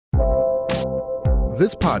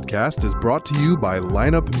This podcast is brought to you by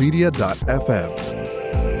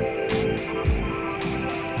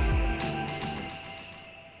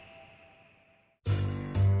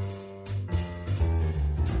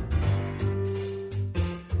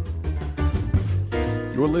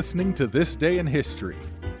You're listening to This Day in History,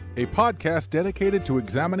 a podcast dedicated to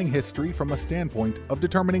examining history from a standpoint of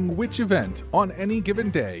determining which event on any given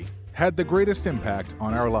day had the greatest impact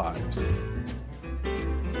on our lives.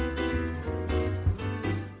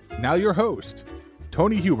 Now your host,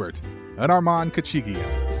 Tony Hubert and Armand Kachigian.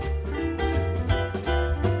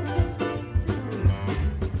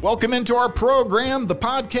 Welcome into our program, the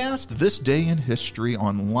podcast, This Day in History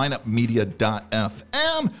on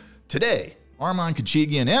lineupmedia.fm. Today, Armand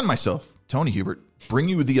Kachigian and myself, Tony Hubert, bring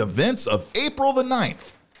you the events of April the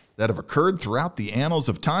 9th that have occurred throughout the annals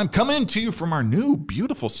of time, coming to you from our new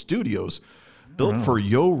beautiful studios built for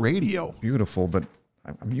Yo Radio. Beautiful, but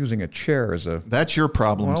I'm using a chair as a... That's your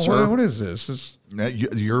problem, well, sir. What is this?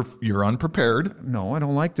 You're unprepared. No, I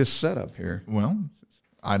don't like this setup here. Well,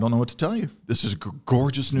 I don't know what to tell you. This is a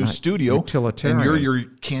gorgeous new studio. Utilitarian. And you're your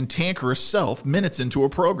cantankerous self minutes into a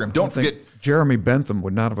program. Don't forget... Jeremy Bentham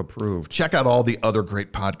would not have approved. Check out all the other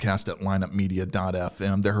great podcasts at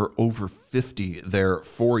lineupmedia.fm. There are over 50 there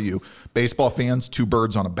for you. Baseball fans, Two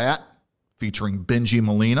Birds on a Bat, featuring Benji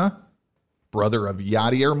Molina, brother of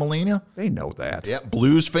Yadier Molina. They know that. Yeah,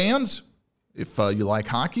 Blues fans, if you like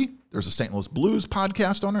hockey, there's a St. Louis Blues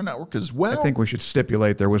podcast on our network as well. I think we should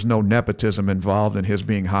stipulate there was no nepotism involved in his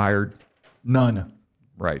being hired. None.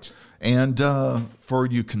 Right. And for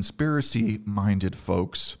you conspiracy-minded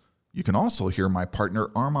folks, you can also hear my partner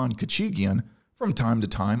Armand Kachigian from time to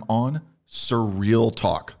time on Surreal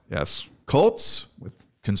Talk. Yes. Cults, with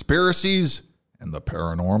conspiracies, and the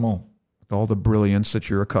paranormal. With all the brilliance that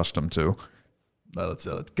you're accustomed to.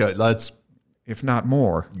 Let's if not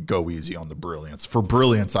more. Go easy on the brilliance. For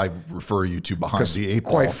brilliance, I refer you to Behind the Eight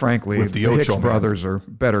Ball. Quite frankly, with the Hicks brothers are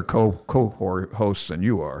better co-hosts than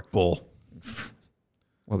you are. Bull.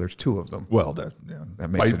 Well, there's two of them. Well, that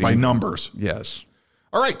makes it by numbers. Yes.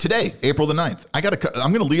 All right, today, April the 9th.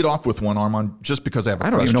 I'm going to lead off with one, Armand, just because I have a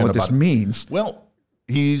question about it. I don't even know what this means. Well,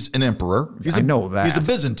 he's an emperor. I know that. He's a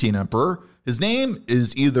Byzantine emperor. His name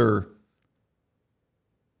is either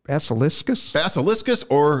Basiliscus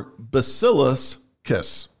or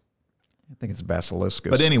Basiliscus. I think it's Basiliscus.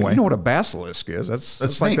 But anyway. You know what a basilisk is? That's a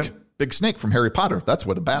snake. Like big snake from Harry Potter. That's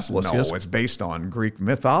what a basilisk is. No, it's based on Greek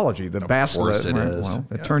mythology. The basilisk. Of course it is. Well,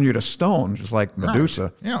 it turned you to stone, just like Medusa.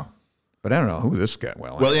 Right. Yeah. But I don't know who this guy.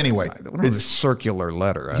 Well, anyway, it's a circular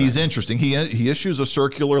letter. He's interesting. He issues a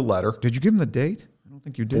circular letter. Did you give him the date? I don't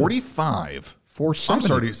think you did. 475. I'm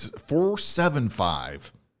sorry,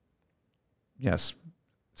 475. Yes,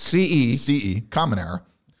 CE, Common Era.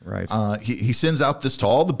 Right. He sends out this to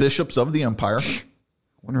all the bishops of the empire.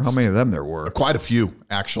 Wonder how many of them there were. Quite a few,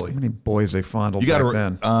 actually. How many boys they fondled back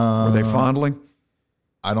then? Were they fondling?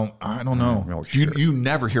 I don't know. No, sure. You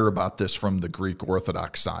never hear about this from the Greek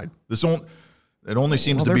Orthodox side. It only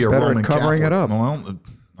seems to be a better Roman at covering Catholic. it up. Well,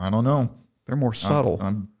 I don't know. They're more subtle.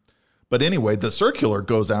 But anyway, the circular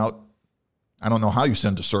goes out. I don't know how you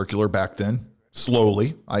send a circular back then.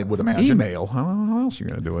 Slowly, I would imagine. Email. How else are you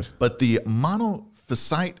going to do it? But the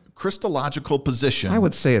monophysite Christological position. I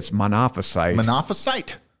would say it's monophysite.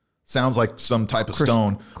 Monophysite. Sounds like some type of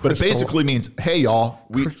stone, but it basically means, hey, y'all,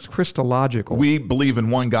 Christological. We believe in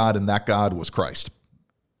one God, and that God was Christ.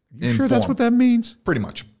 You sure that's what that means? Pretty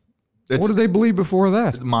much. What did they believe before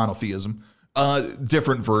that? Monotheism.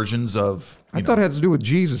 Different versions of... I thought it had to do with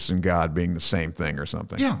Jesus and God being the same thing or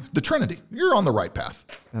something. Yeah, the Trinity. You're on the right path.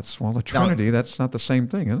 The Trinity, that's not the same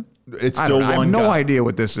thing, huh? It's still one God. I have no idea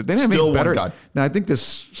what this is. They didn't still better. One God. Now, I think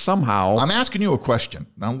this somehow... I'm asking you a question.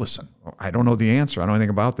 Now listen. I don't know the answer. I don't know anything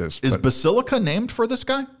about this. Is Basilica named for this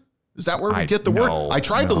guy? Is that where we get the word? I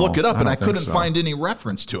tried to look it up, and I couldn't find any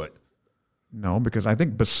reference to it. No, because I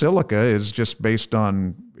think basilica is just based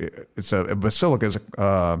on... A basilica is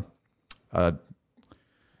a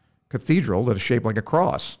cathedral that is shaped like a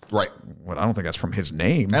cross. Right. Well, I don't think that's from his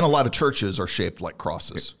name. And a lot of churches are shaped like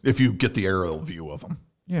crosses, if you get the aerial view of them.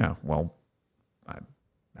 Yeah, well, I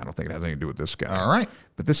don't think it has anything to do with this guy. All right.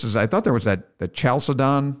 But I thought there was the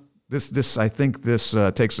Chalcedon. I think this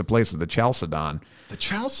takes the place of the Chalcedon. The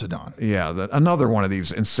Chalcedon? Yeah, another one of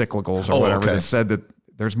these encyclicals or whatever that said that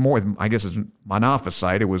there's more than, I guess it's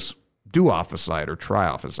monophysite. It was duophysite or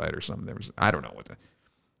triophysite or something. I don't know what that.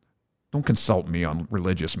 Don't consult me on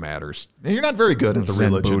religious matters. You're not very good at the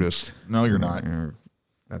religion. Buddhist. No, you're not.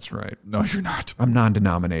 That's right. No, you're not. I'm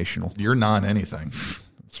non-denominational. You're non-anything.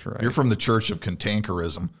 That's right. You're from the Church of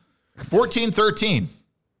Cantankerism. 1413.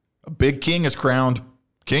 A big king is crowned.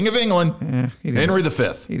 King of England, Henry V.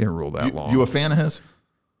 He didn't rule that long. You a fan of his?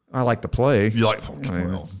 I like to play. You like? I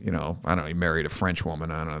don't know. He married a French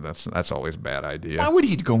woman. I don't know. That's always a bad idea. Why would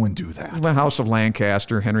he go and do that? The House of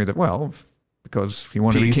Lancaster, because he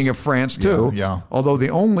wanted to be king of France too. Yeah. Although the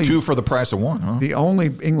only 2 for the price of 1, huh? The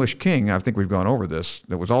only English king, I think we've gone over this,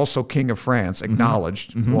 that was also king of France,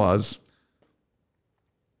 acknowledged, was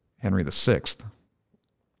Henry VI.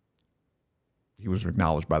 He was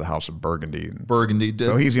acknowledged by the House of Burgundy. Burgundy did.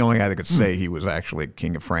 So he's the only guy that could say he was actually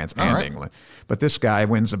king of France and England. But this guy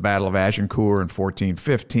wins the Battle of Agincourt in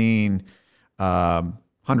 1415,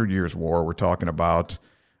 100 Years' War we're talking about.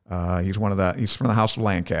 He's from the House of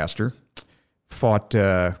Lancaster. Fought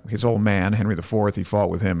his old man, Henry IV. He fought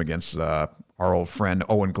with him against our old friend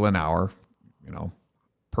Owen Glendower,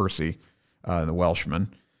 Percy, the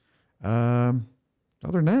Welshman.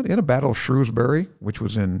 Other than that, in a Battle of Shrewsbury, which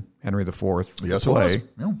was in Henry IV. Yes, play. it was.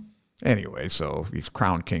 Yeah. Anyway, so he's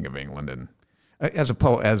crowned king of England, and as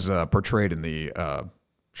portrayed in the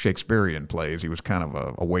Shakespearean plays, he was kind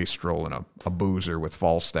of a wastrel and a boozer with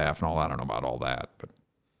Falstaff and all. I don't know about all that, but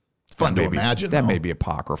it's fun to imagine. That may be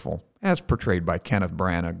apocryphal, as portrayed by Kenneth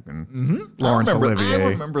Branagh and Laurence Olivier. I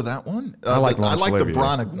remember that one. I like the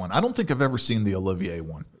Branagh one. I don't think I've ever seen the Olivier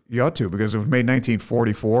one. You ought to, because it was made in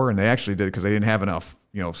 1944, and they actually did it because they didn't have enough,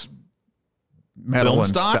 metal film and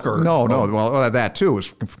stock. No. Well, that too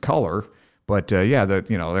was color, but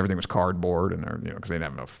everything was cardboard, and because they didn't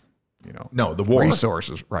have enough, the war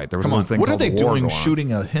resources. Right? There was Come on, thing what are called they the war doing going on.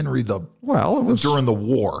 shooting a Henry the? Well, it was during the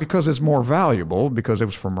war because it's more valuable because it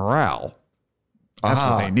was for morale. That's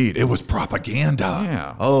what they needed. It was propaganda.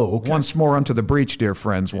 Yeah. Oh, okay. Once more unto the breach, dear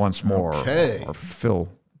friends. Once more. Okay. Or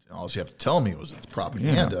Phil. All you have to tell me was it's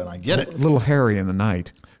propaganda, and I get it. Little Harry in the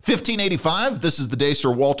night. 1585, this is the day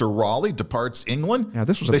Sir Walter Raleigh departs England. Yeah,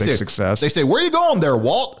 this was a big success. They say, where are you going there,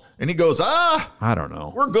 Walt? And he goes, I don't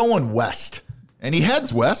know. We're going west. And he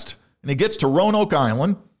heads west, and he gets to Roanoke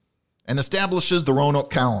Island and establishes the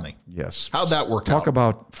Roanoke Colony. Yes. How'd that work out? Talk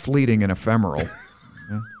about fleeting and ephemeral.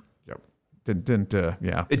 Yep. It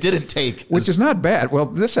didn't take. Which is not bad. Well,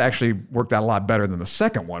 this actually worked out a lot better than the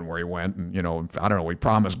second one where he went and, I don't know, he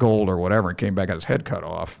promised gold or whatever and came back and his head cut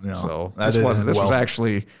off. Yeah, so this was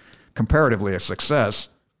actually comparatively a success.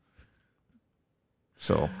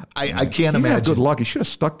 So I can't imagine. Good luck. He should have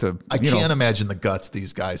stuck to. I can't imagine the guts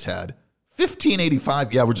these guys had.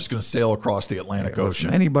 1585. Yeah, we're just going to sail across the Atlantic Ocean.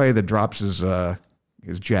 Listen, anybody that drops his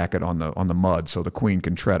jacket on the mud so the Queen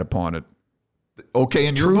can tread upon it. Okay,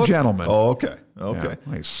 in your True book? gentleman. Oh, okay. Yeah,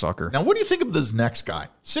 you sucker. Now, what do you think of this next guy?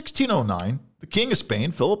 1609, the King of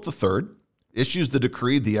Spain, Philip III, issues the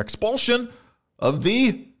decree, the expulsion of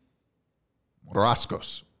the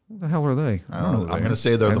Moriscos. What the hell are they? I don't know. I'm going to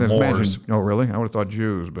say they're the Moors. Oh, really? I would have thought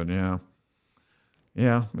Jews, but yeah.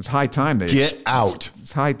 Yeah, it's high time they... Get out.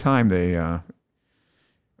 It's high time they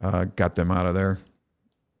got them out of there.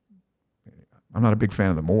 I'm not a big fan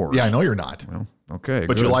of the Moors. Yeah, I know you're not. Well, okay,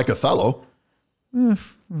 but good. you like Othello.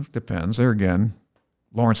 Depends. There again,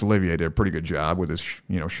 Laurence Olivier did a pretty good job with his, shoe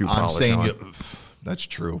polish on. I'm saying that's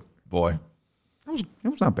true, boy. It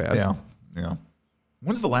was not bad. Yeah.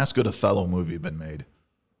 When's the last good Othello movie been made?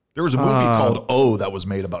 There was a movie called O that was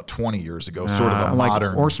made about 20 years ago, sort of a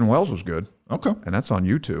modern. Orson Welles was good. Okay. And that's on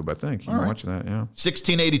YouTube, I think. You can watch that, yeah.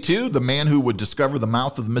 1682, the man who would discover the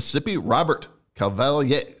mouth of the Mississippi, Robert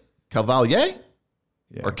Cavalier?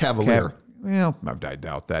 Yeah. Or Cavalier? Well, I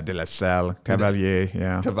doubt that. De La Salle, Cavalier,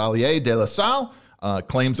 yeah. Cavalier de La Salle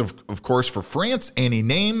claims, of course, for France, and he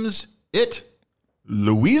names it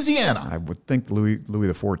Louisiana. I would think Louis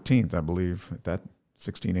XIV, I believe, at that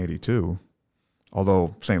 1682.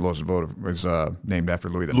 Although St. Louis was named after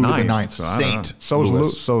Louis IX. Louis IX, so Saint. So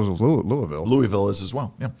is Louisville. Louisville is as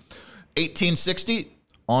well, yeah. 1860,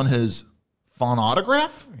 on his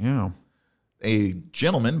phonautograph, yeah, a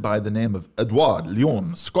gentleman by the name of Edouard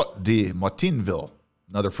Léon Scott de Martinville,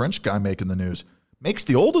 another French guy making the news, makes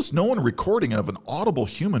the oldest known recording of an audible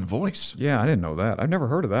human voice. Yeah, I didn't know that. I've never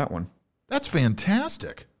heard of that one. That's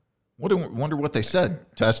fantastic. Wonder what they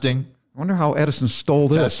said. Testing. I wonder how Edison stole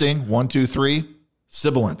this. Testing. 1, 2, 3.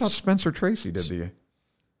 Sibilance. I thought Spencer Tracy did the...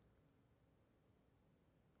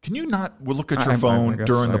 Can you not look at your phone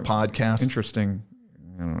during the podcast?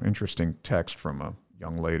 Interesting text from a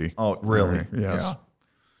young lady. Oh, really? Yes. Yeah.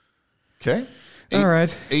 Okay. All right.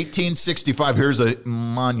 1865. Here's a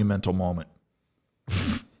monumental moment.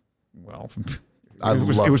 Well,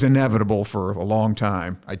 it was inevitable for a long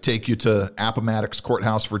time. I take you to Appomattox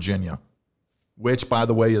Courthouse, Virginia, which, by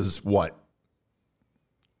the way, is what?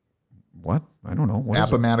 What? I don't know. What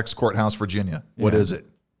Appomattox Courthouse, Virginia. What is it?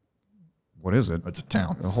 What is it? It's a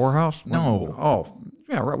town. A whorehouse? No. Oh,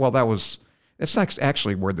 yeah. Right. Well, that was It's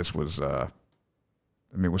actually where this was. I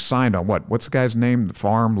mean, it was signed on what? What's the guy's name? The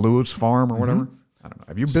farm, Lewis Farm, or whatever. I don't know.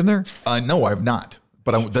 Have you been there? No, I've not.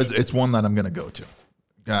 But it's one that I'm going to go to.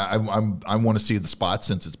 I want to see the spot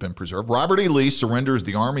since it's been preserved. Robert E. Lee surrenders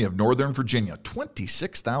the Army of Northern Virginia,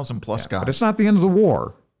 26,000 plus guys. But it's not the end of the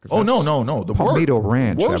war. Oh, no. The Palmito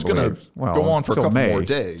Ranch, war's going to go on for a couple more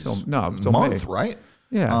days. Till month, May. Right?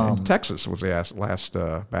 Yeah, and Texas was the last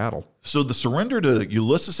battle. So the surrender to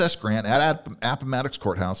Ulysses S. Grant at Appomattox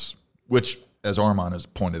Courthouse, which, as Armand has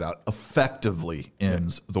pointed out, effectively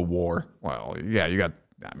ends the war. Well, yeah, you got,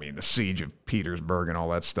 the siege of Petersburg and all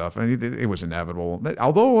that stuff. I mean, it was inevitable.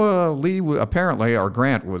 Although Lee, apparently, or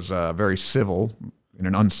Grant was very civil in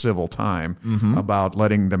an uncivil time about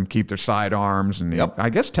letting them keep their sidearms. And I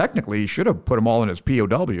guess technically he should have put them all in his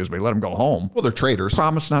POWs, but he let them go home. Well, they're traitors.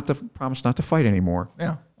 Promise not to fight anymore.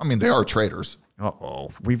 Yeah. I mean, they are traitors. Uh-oh.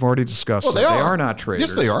 We've already discussed that. They are not traitors.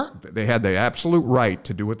 Yes, they are. They had the absolute right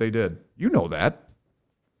to do what they did. You know that.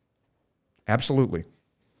 Absolutely.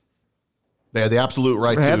 They had the absolute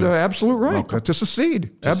right to. They had the absolute right to secede.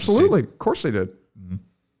 Absolutely. Of course they did.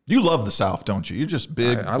 You love the South, don't you? You're just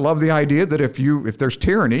big. I love the idea that if there's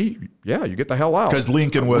tyranny, you get the hell out. Because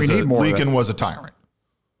Lincoln was a tyrant.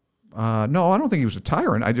 No, I don't think he was a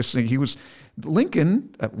tyrant. I just think he was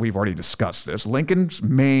Lincoln. We've already discussed this. Lincoln's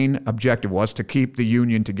main objective was to keep the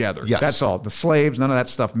Union together. Yes. That's all. The slaves, none of that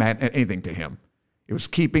stuff meant anything to him. It was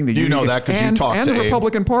keeping the Union. You know that because you talked to the Abe.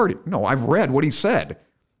 Republican Party. No, I've read what he said.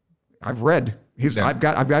 I've read his. Yeah.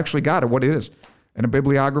 I've actually got it. What it is, and a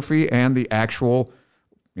bibliography and the actual.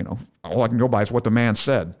 All I can go by is what the man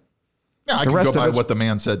said. Yeah, I can go by what the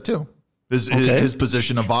man said too. His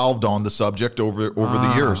position evolved on the subject over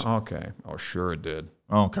the years. Okay. Oh, sure it did.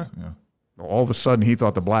 Okay. Yeah. All of a sudden, he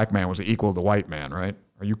thought the black man was equal to the white man. Right?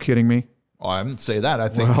 Are you kidding me? Oh, I didn't say that. I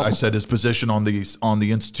think I said his position on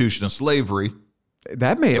the institution of slavery.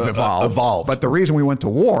 That may have evolved. But the reason we went to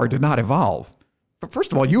war did not evolve. But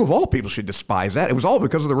first of all, you of all people should despise that. It was all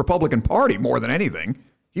because of the Republican Party more than anything.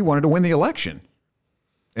 He wanted to win the election.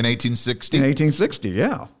 In 1860? In 1860,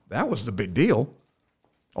 yeah. That was the big deal.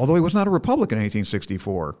 Although he was not a Republican in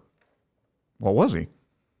 1864. Well, was he?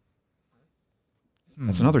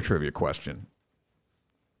 That's another trivia question.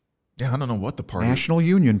 Yeah, I don't know what the party. National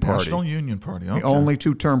Union Party. National Union Party. Okay. The only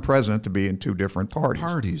two-term president to be in two different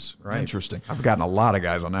parties. Right. Interesting. I've gotten a lot of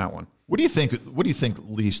guys on that one. What do you think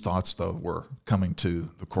Lee's thoughts though were coming to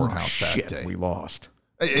the courthouse that day? We lost.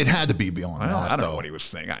 It had to be beyond that. I don't know what he was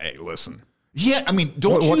thinking. Hey, listen. Yeah, I mean,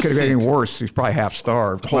 don't what you could have think... been worse? He's probably half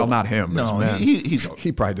starved. Well, not him. No,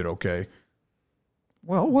 he probably did okay.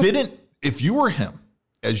 Well, if you were him,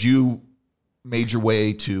 as you made your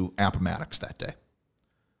way to Appomattox that day,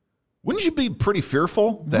 wouldn't you be pretty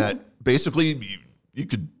fearful that basically you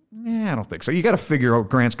could? Yeah, I don't think so. You got to figure out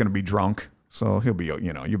Grant's going to be drunk, so he'll be,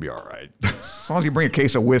 you'll be all right. As long as you bring a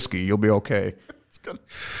case of whiskey, you'll be okay. It's good.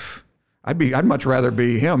 I'd much rather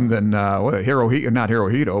be him than Hirohito, not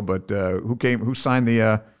Hirohito, but who signed the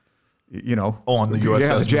on the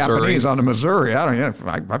USS the Japanese on the Missouri.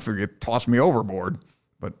 I figured toss me overboard,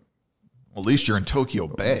 but at least you're in Tokyo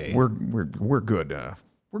Bay. We're good.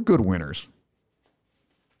 We're good winners.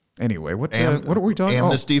 Anyway, what are we talking about?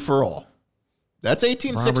 Amnesty for all. That's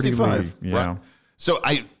 1865. Yeah. Right. So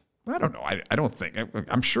I don't know. I don't think.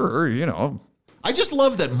 I'm sure. I just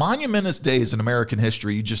love that monumentous days in American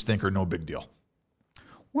history you just think are no big deal.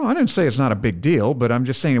 Well, I didn't say it's not a big deal, but I'm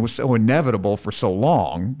just saying it was so inevitable for so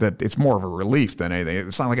long that it's more of a relief than anything.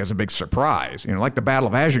 It's not like it's a big surprise. Like the Battle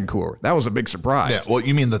of Agincourt. That was a big surprise. Yeah, well,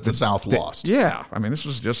 you mean that the South lost. Yeah. I mean, this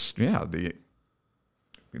was just, it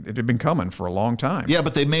had been coming for a long time. Yeah,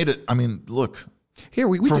 but they made it, look. Here,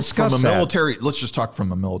 we discussed from a military, let's just talk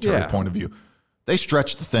from a military point of view. They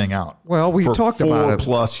stretched the thing out. Well, we talked about it.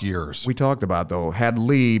 4+ years. We talked about, though, had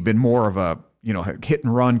Lee been more of a, hit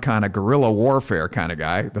and run kind of guerrilla warfare kind of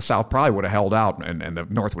guy, the South probably would have held out and the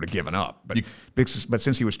North would have given up. But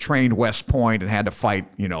since he was trained West Point and had to fight,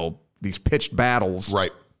 these pitched battles,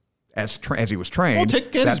 right, as he was trained. Well,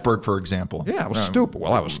 take Gettysburg, for example. Yeah, it was stupid.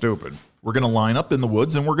 Well, that was stupid. We're going to line up in the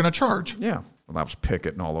woods and we're going to charge. Yeah. Well, that was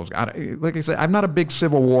Pickett and all those guys. Like I said, I'm not a big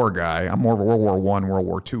Civil War guy. I'm more of a World War I, World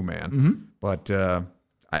War II man. Mm-hmm. But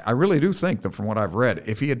I really do think that from what I've read,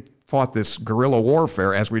 if he had fought this guerrilla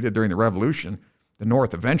warfare as we did during the Revolution, the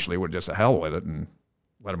North eventually would just hell with it and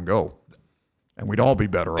let him go. And we'd all be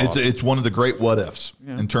better off. It's one of the great what ifs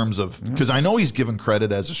in terms of, because I know he's given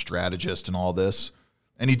credit as a strategist and all this.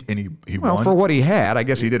 And he won. For what he had, I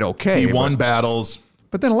guess he did okay. He won battles,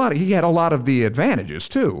 But then he had a lot of the advantages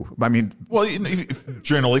too. I mean, well,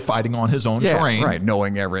 generally fighting on his own terrain, right?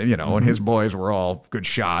 Knowing and his boys were all good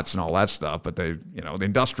shots and all that stuff. But they,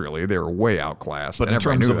 industrially, they were way outclassed. But in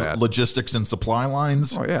terms of logistics and supply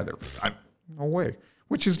lines, oh yeah, no way.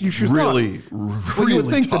 Which is you should really you would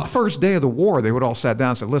think tough. the first day of the war they would all sat down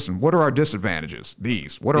and said, "Listen, what are our disadvantages?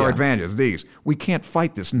 These. What are our advantages? These. We can't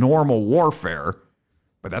fight this normal warfare."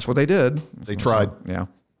 But that's what they did. They tried. Yeah.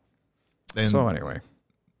 So anyway.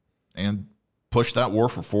 And pushed that war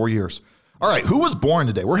for 4 years. All right, who was born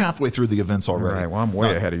today? We're halfway through the events already. All right, well, I'm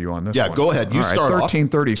way ahead of you on this one. Yeah, go ahead. You start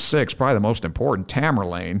 1336, probably the most important,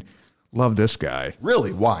 Tamerlane. Love this guy.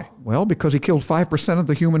 Really? Why? Well, because he killed 5% of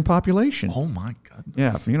the human population. Oh, my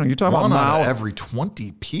goodness. Yeah, you talk about One Mao. out of every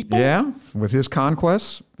 20 people? Yeah, with his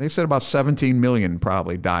conquests. They said about 17 million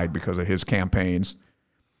probably died because of his campaigns.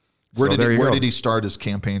 Where did he start his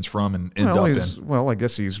campaigns from and end up in? Well, I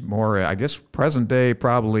guess he's more, present day,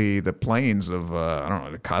 probably the plains of,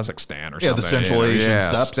 Kazakhstan or something. Yeah, the Central Asian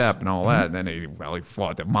steppe and all that. And then he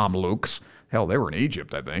fought the Mamluks. Hell, they were in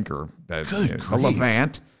Egypt, I think, or the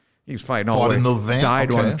Levant. He's fighting all the way. Levant. Died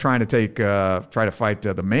on trying to fight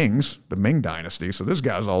the Mings, the Ming dynasty. So this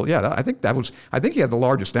guy's all, I think he had the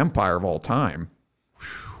largest empire of all time.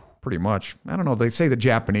 Pretty much. I don't know. They say the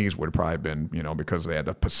Japanese would have probably been, because they had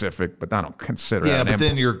the Pacific, but I don't consider that. Yeah, but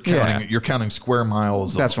then you're counting square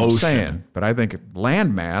miles of ocean. That's what I'm saying. But I think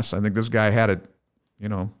land mass, I think this guy had it,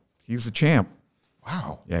 he's the champ.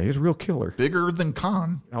 Wow. Yeah, he's a real killer. Bigger than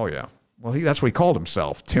Khan. Oh, yeah. Well, that's what he called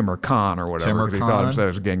himself, Timur Khan or whatever. He thought himself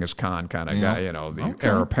as Genghis Khan kind of guy, the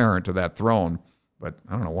heir apparent to that throne. But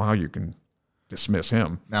I don't know how you can dismiss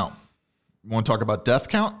him. Now, you want to talk about death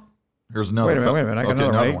count? Here's another. Wait a minute. I got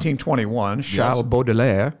another one. 1821, Charles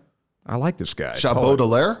Baudelaire. I like this guy. Charles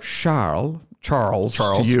Baudelaire? Charles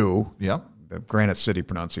to you. Yeah. The Granite City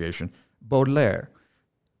pronunciation. Baudelaire.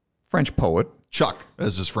 French poet. Chuck,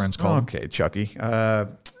 as his friends call him. Okay, Chucky.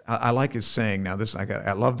 I like his saying. Now,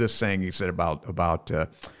 I love this saying he said about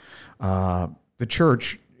the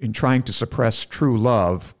church in trying to suppress true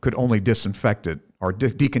love could only disinfect it or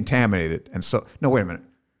decontaminate it. And so, no, wait a minute.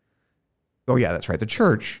 Oh, yeah, that's right. The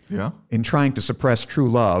church, in trying to suppress true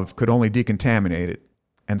love, could only decontaminate it,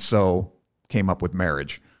 and so came up with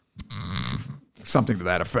marriage. Something to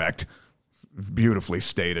that effect. Beautifully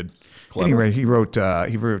stated. Clever. Anyway, he wrote.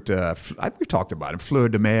 We talked about him. Fleur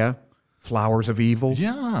de Mer, Flowers of Evil.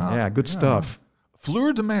 Yeah, good stuff.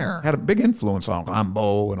 Fleur de Mer had a big influence on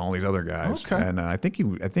Rimbaud and all these other guys. Okay, and I think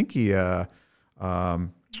he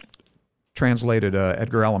translated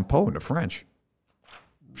Edgar Allan Poe into French.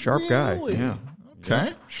 Sharp guy. Yeah.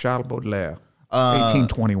 Okay. Charles Baudelaire.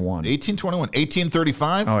 1821.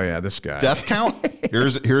 1835. Oh yeah, this guy. Death count.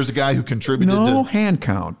 Here's a guy who contributed to hand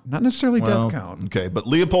count, not necessarily death count. Okay, but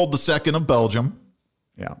Leopold II of Belgium.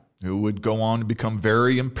 Yeah. Who would go on to become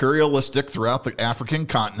very imperialistic throughout the African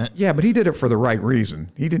continent. Yeah, but he did it for the right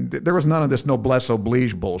reason. He didn't. There was none of this noblesse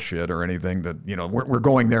oblige bullshit or anything that we're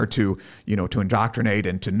going there to to indoctrinate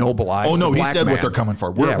and to nobilize. Oh no, he said man. what they're coming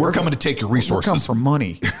for. We're coming to take your resources. We're coming for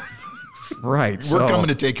money. Right. We're coming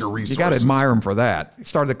to take your resources. You got to admire him for that. He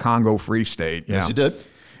started the Congo Free State. Yes, he did.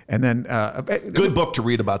 And then good book to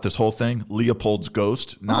read about this whole thing, Leopold's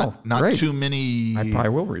Ghost. Not great. Too many. I probably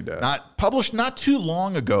will read that. Not published not too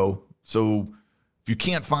long ago. So if you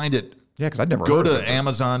can't find it, because I'd never go to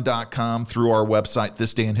Amazon.com through our website,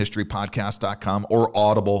 thisdayinhistorypodcast.com, or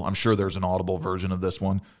Audible. I'm sure there's an Audible version of this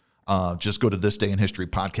one. Just go to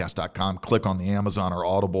thisdayinhistorypodcast.com, click on the Amazon or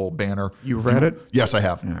Audible banner. You read it? Yes, I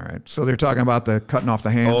have. All right. So they're talking about the cutting off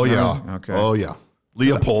the hands. Oh yeah. Okay. Oh yeah.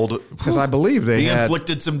 Leopold, because I believe he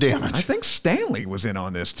inflicted some damage. I think Stanley was in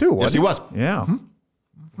on this too. Yes, he was. Yeah. Mm-hmm.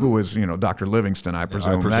 Who was, Dr. Livingston, I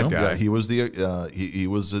presume that guy. Yeah, he was he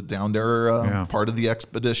was down there, part of the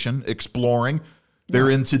expedition, exploring. They're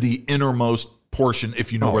into the innermost portion,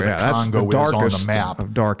 if you know where the Congo is on the map.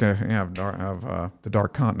 Of the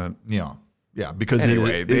dark continent. Yeah, because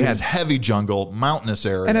anyway, it has heavy jungle, mountainous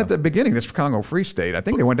area. And at the beginning, this Congo Free State, I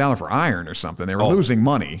think they went down there for iron or something. They were losing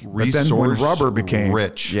money. But then when rubber became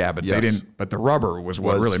rich. Yeah, but they didn't. But the rubber was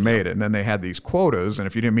what really made it. And then they had these quotas, and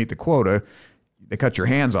if you didn't meet the quota, they cut your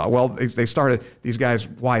hands off. Well, these guys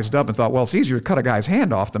wised up and thought, well, it's easier to cut a guy's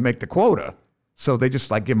hand off than make the quota. So they just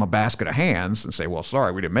give him a basket of hands and say, well,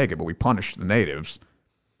 sorry, we didn't make it, but we punished the natives.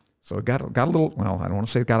 So it got a little, well, I don't want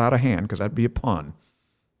to say it got out of hand because that'd be a pun.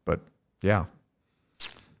 But yeah.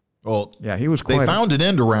 Well, yeah, he was They found an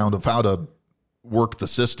end around of how to work the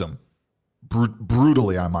system.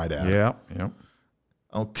 Brutally, I might add. Yeah.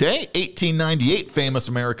 Okay, 1898, famous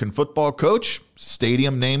American football coach,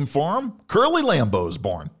 stadium named for him, Curly Lambeau is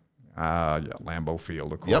born. Lambeau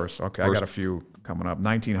Field, of Yep. course. Okay, I First- got a few coming up.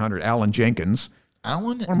 1900, Alan Jenkins.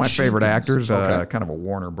 Alan, One of my favorite actors, Okay. kind of a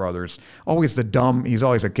Warner Brothers. Always the dumb. He's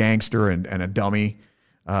always a gangster and a dummy,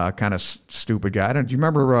 kind of stupid guy. Do you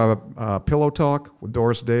remember Pillow Talk with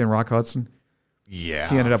Doris Day and Rock Hudson? Yeah.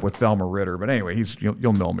 He ended up with Thelma Ritter, but anyway,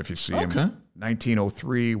 you'll know him if you see him. Okay.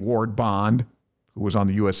 1903, Ward Bond, who was on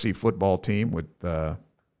the USC football team with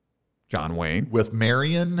John Wayne, With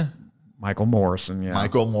Marion Michael Morrison. Yeah,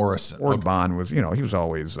 Michael Morrison. Ward Bond was, he was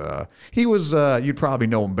always, you'd probably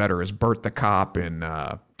know him better as Bert the Cop in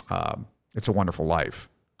It's a Wonderful Life,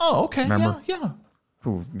 Oh, okay. Remember? Yeah.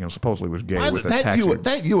 who, supposedly was gay That with a taxi.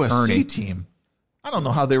 USC Ernie. team, I don't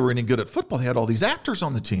know how they were any good at football. They had all these actors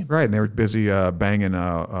on the team. Right, and they were busy banging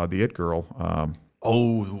the It Girl,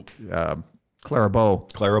 Clara Bow.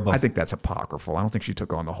 Clara Bow. I think that's apocryphal. I don't think she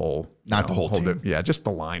took on the whole. Not the whole team. Yeah, just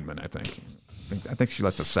the lineman, I think. I think she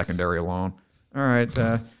left the secondary alone. All right,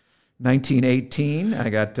 1918, I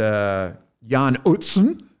got Jan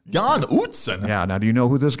Utzon. Jan Utzon, Yeah, now do you know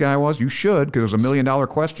who this guy was? You should, because it was $1 million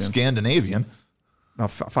question. Scandinavian. No,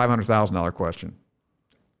 $500,000 question.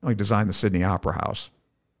 Oh, he designed the Sydney Opera House.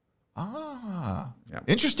 Yeah.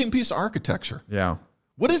 Interesting piece of architecture. Yeah.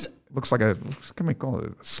 What is? Looks like can we call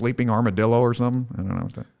it a sleeping armadillo or something? I don't know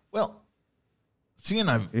what that. Well, seeing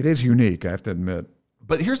It is unique, I have to admit.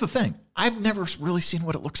 but here's the thing: I've never really seen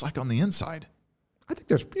what it looks like on the inside. I think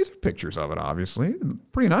there's pictures of it, obviously.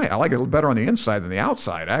 Pretty nice. I like it better on the inside than the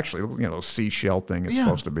outside, actually. Seashell thing is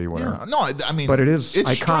supposed to be, whatever. Yeah. No, I mean, But it's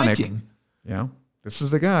iconic. striking. Yeah. This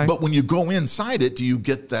is the guy. But when you go inside it, do you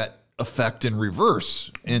get that effect in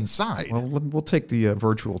reverse inside? Well, we'll take the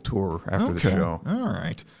virtual tour after the show. All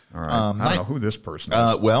right. All right. I don't know who this person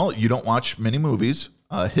is. Well, you don't watch many movies.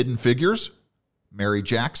 Hidden Figures, Mary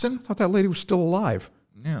Jackson. I thought that lady was still alive.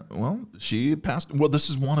 Yeah, well, she passed. Well, this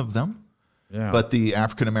is one of them. Yeah. But the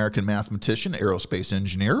African-American mathematician, aerospace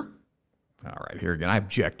engineer. All right, here again. I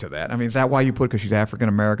object to that. I mean, is that why you put it because she's African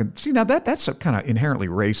American? See, now that's kind of inherently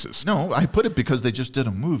racist. No, I put it because they just did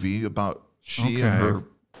a movie about she and her.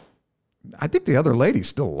 I think the other lady's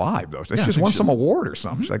still alive, though. She I just think won so. some award or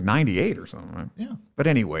something. She's like 98 or something, right? Yeah. But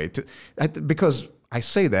anyway, because I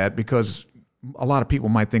say that because a lot of people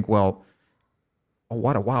might think, well, oh,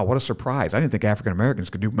 what a surprise. I didn't think African Americans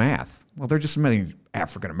could do math. Well, there are just many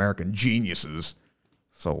African American geniuses.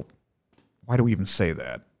 So why do we even say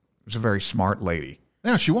that? It was a very smart lady.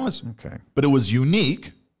 Yeah, she was. Okay. But it was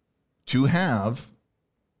unique to have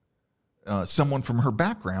someone from her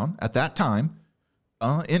background at that time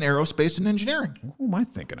in aerospace and engineering. Who am I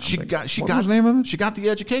thinking of? What What was the name of it? She got the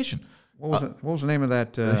education. What was the name of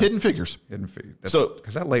that? Hidden Figures. Hidden Figures. So-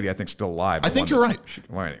 because that lady, I think, is still alive. I think you're right.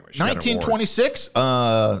 Well, anyway, she got an award. 1926,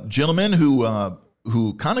 gentleman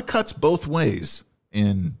who kind of cuts both ways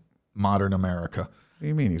in modern America. What do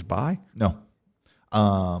you mean he's bi? No.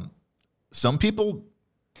 Some people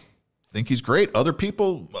think he's great. Other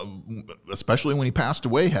people, especially when he passed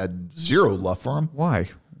away, had zero love for him. Why?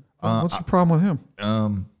 What's the problem with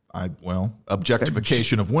him?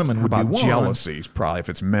 Objectification of women How would be about one. jealousy? Probably if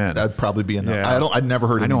it's men. That'd probably be enough. Yeah. I'd never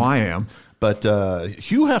heard of I know him. I am. But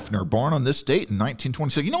Hugh Hefner, born on this date in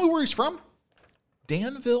 1926. You know where he's from?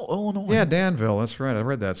 Danville, Illinois. Yeah, Danville. That's right. I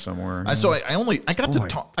read that somewhere. So I got to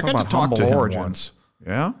talk. I talk got to about talk to humble him origins. once,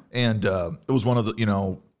 Yeah. and it was one of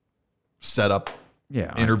the set up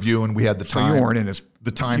Yeah. interview, and we had the So time. you weren't in his.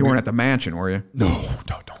 the time. You weren't at the mansion, were you? No.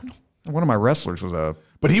 One of my wrestlers was a.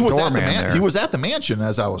 But he was at the doorman there. he was at the mansion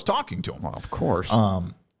as I was talking to him. Well, of course.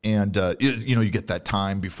 You get that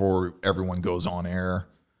time before everyone goes on air.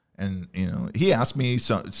 And, he asked me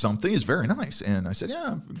something. He's very nice. And I said,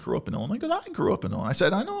 yeah, I grew up in Illinois. He goes, I grew up in Illinois. I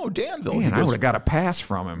said, I know, Danville. Man, He I goes, would have got a pass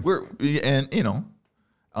from him.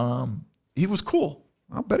 he was cool.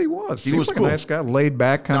 I'll bet he was. He Seems was like cool. a nice guy, laid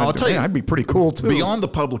back kind Now, of. I'll tell you, I'd be pretty cool too. Beyond the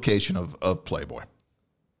publication of Playboy,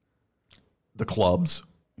 the clubs,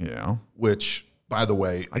 Yeah. which, by the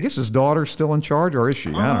way, I guess his daughter's still in charge, or is she?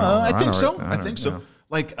 I don't know. I think so. don't I think so. know.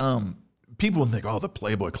 Like, people think, oh, the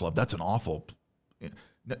Playboy Club, that's an awful.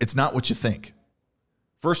 No, it's not what you think.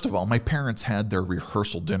 First of all, my parents had their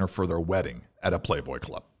rehearsal dinner for their wedding at a Playboy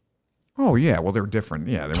Club. Oh yeah, well they're different.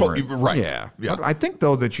 Yeah, they Totally, were right. Yeah, Yeah. But I think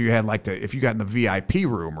though that you had if you got in the VIP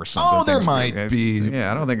room or something. Oh, there things- might be.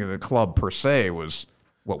 Yeah, I don't think the club per se was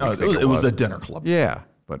what we No, think it was a dinner club. Yeah,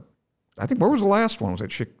 but I think where was the last one? Was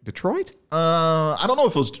it Detroit? I don't know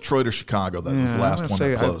if it was Detroit or Chicago that was Yeah, the last I'm one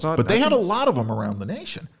gonna that say, I closed, thought- but they I had a think- lot of them around the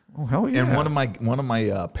nation. Oh hell yeah! And one of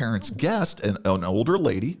my parents' guests, an older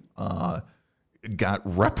lady, got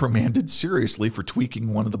reprimanded seriously for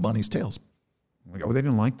tweaking one of the bunny's tails. Oh, they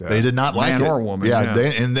didn't like that. They did not like it. Man or woman. Yeah,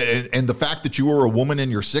 and the fact that you were a woman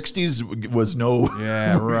in your 60s was no.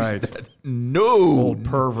 Yeah, right. No. Old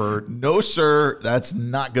pervert. No, sir. That's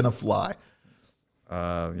not going to fly.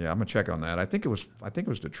 Yeah, I'm gonna check on that. I think it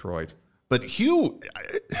was Detroit. But Hugh.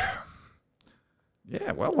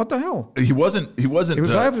 Yeah. Well, what the hell? He wasn't. He wasn't. It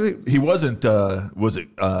was obviously. He wasn't. Was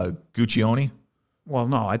it Guccione? Well,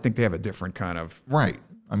 no. I think they have a different kind of. Right.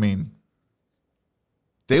 I mean,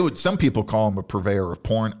 some people call him a purveyor of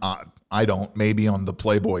porn. I don't. Maybe on the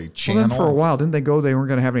Playboy channel. Well, then for a while, didn't they go? They weren't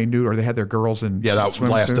going to have any nude, or they had their girls in. Yeah, that swimsuits?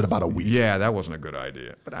 lasted about a week. Yeah, that wasn't a good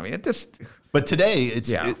idea. But I mean, it just. But today,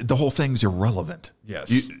 the whole thing's irrelevant.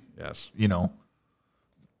 Yes. Yes. You know,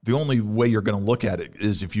 the only way you're going to look at it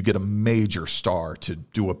is if you get a major star to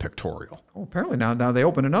do a pictorial. Oh, apparently now they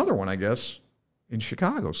opened another one, I guess, in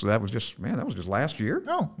Chicago. So that was just last year.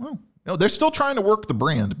 No, they're still trying to work the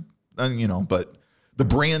brand, but the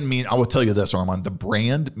brand I will tell you this, Armand, the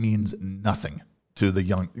brand means nothing to the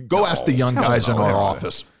young. Ask the young guys in our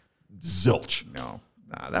office. Zilch. No,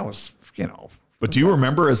 that was, But do you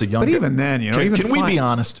remember as a young guy? But even then, can we be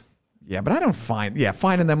honest? Yeah, but I don't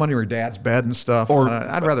finding them under your dad's bed and stuff. Or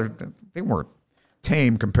I'd rather, they weren't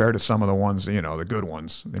tame compared to some of the ones, the good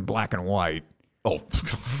ones in black and white. Oh,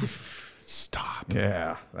 stop.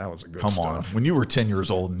 Yeah, that was a good Come stuff. on. When you were 10 years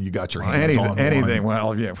old and you got your hands on anything.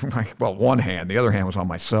 one. Well, one hand. The other hand was on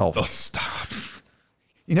myself. Oh, stop.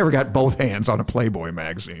 You never got both hands on a Playboy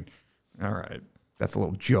magazine. All right. That's a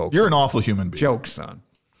little joke. You're an awful human being. Joke, son.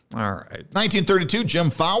 All right. 1932, Jim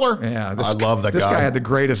Fowler. Yeah, I love that guy. This guy had the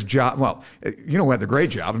greatest job. Well, who had the great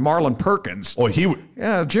job? Marlon Perkins. Oh,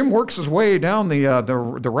 Yeah, Jim works his way down the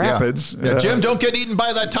rapids. Yeah, Jim, don't get eaten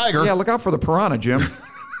by that tiger. Yeah, look out for the piranha, Jim.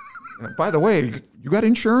 By the way, you got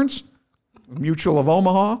insurance? Mutual of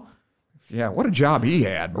Omaha? Yeah, what a job he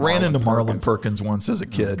had. Ran into Marlon Perkins once as a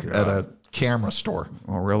kid at a camera store.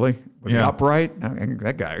 Oh, really? Was he upright?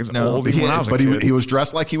 That guy was old even when I was a kid. But he was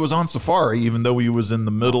dressed like he was on safari, even though he was in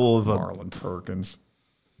the middle of Marlon Perkins.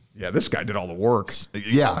 Yeah, this guy did all the work.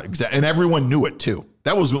 Yeah, exactly. And everyone knew it, too.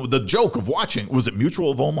 That was the joke of watching. Was it Mutual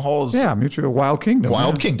of Omaha's? Yeah, Mutual of Wild Kingdom.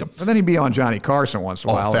 Kingdom. And then he'd be on Johnny Carson once in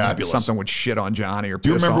a while. Fabulous. Something would shit on Johnny or Do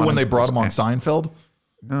you piss remember on when him. they brought him on Seinfeld?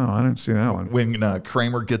 No, I didn't see that one. When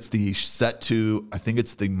Kramer gets the set to, I think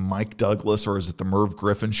it's the Mike Douglas or is it the Merv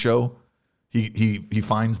Griffin show? He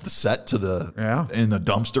finds the set to in the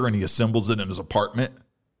dumpster and he assembles it in his apartment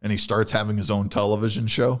and he starts having his own television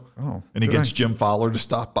show. Oh, and he gets Jim Fowler to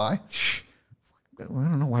stop by. Well, I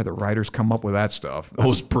don't know why the writers come up with that stuff. That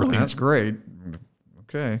was brilliant. That's great.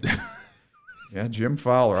 Okay. Yeah, Jim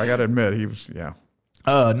Fowler. I got to admit, he was,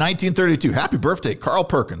 1932. Happy birthday, Carl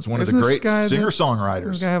Perkins, one of the great singer-songwriters.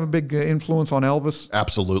 Does he have a big influence on Elvis?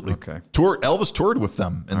 Absolutely. Okay. Elvis toured with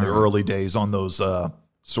them in the early days on those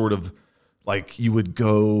sort of like you would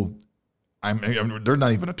go. They're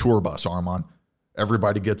not even a tour bus, Armand.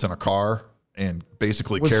 Everybody gets in a car and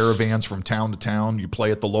basically caravans from town to town. You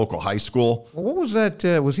play at the local high school. Well, what was that?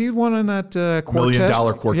 Was he one in that quartet? $1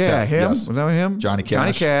 Million Quartet. Yeah, him. Yes. Was that him? Johnny Cash.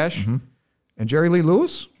 Johnny Cash. Mm-hmm. And Jerry Lee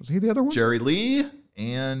Lewis? Was he the other one? Jerry Lee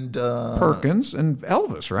and Perkins and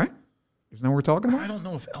Elvis, right? Isn't that what we're talking about? I don't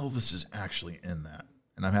know if Elvis is actually in that,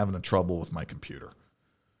 and I'm having trouble with my computer.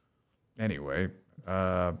 Anyway.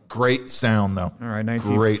 Great sound, though. All right,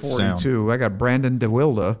 1942. I got Brandon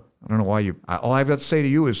DeWilde. I don't know why all I've got to say to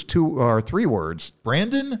you is 2 or 3 words.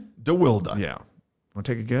 Brandon DeWilde. Yeah. Want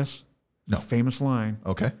to take a guess? No. The famous line.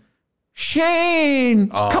 Okay. Shane,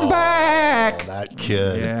 come back. That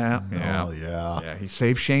kid. Yeah. Oh, yeah. Yeah, he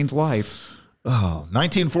saved Shane's life. Oh,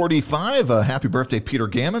 1945. Happy birthday, Peter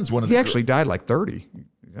Gammons. He actually died like 30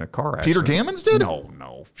 in a car accident. Peter Gammons did?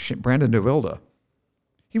 No. Brandon DeWilde.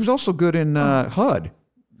 He was also good in HUD.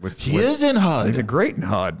 He is in HUD. He's great in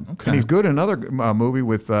HUD. Okay. And he's good in another movie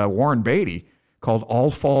with Warren Beatty called All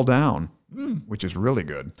Fall Down, which is really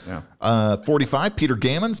good. Yeah. 45, Peter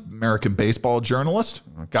Gammons, American baseball journalist,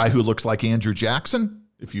 guy who looks like Andrew Jackson.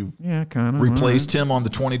 If you kind of replaced him on the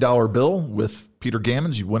 $20 bill with Peter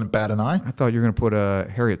Gammons, you wouldn't bat an eye. I thought you were going to put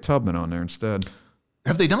Harriet Tubman on there instead.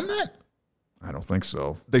 Have they done that? I don't think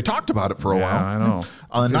so. They talked about it for a while. I know.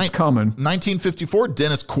 It's coming. 1954,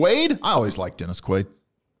 Dennis Quaid. I always liked Dennis Quaid.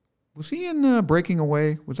 Was he in Breaking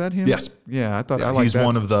Away? Was that him? Yes. Yeah, I thought I liked he's that.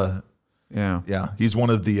 one of the. Yeah. He's one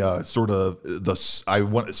of the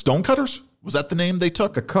Stonecutters. Was that the name they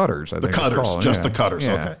took? The Cutters. I think the Cutters. called. Just the Cutters.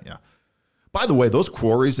 Yeah. Okay. Yeah. By the way, those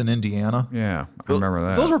quarries in Indiana. Yeah, I remember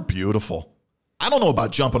that. Those are beautiful. I don't know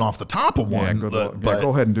about jumping off the top of one. Go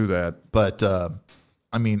ahead and do that. But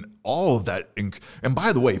I mean, all of that. And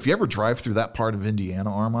by the way, if you ever drive through that part of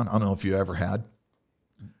Indiana, Armand, I don't know if you ever had.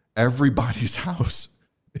 Everybody's house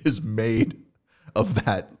is made of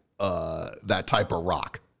that type of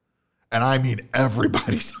rock. And I mean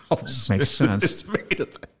everybody's house. Makes sense. It's made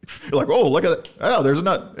of that. You're like, oh, look at that. Oh, there's a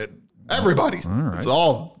nut. Everybody's. All right. It's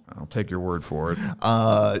all. I'll take your word for it.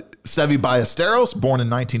 Seve Ballesteros, born in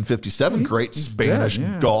 1957, great Spanish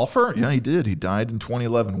golfer. Yeah, he did. He died in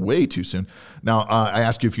 2011, way too soon. Now, I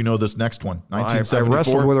ask you if you know this next one. 1974. I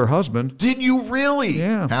wrestled with her husband. Did you really?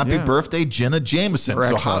 Yeah. Happy birthday, Jenna Jameson. Her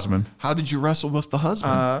ex-husband. How did you wrestle with the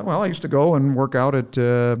husband? Well, I used to go and work out at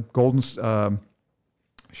Golden...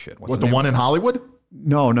 What, the one in Hollywood?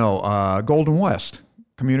 No, Golden West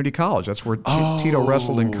Community College. That's where Tito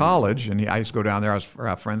wrestled in college, and I used to go down there. I was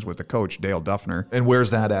friends with the coach, Dale Duffner. And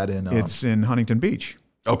where's that at in? It's in Huntington Beach.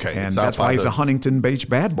 Okay, and that's why he's a Huntington Beach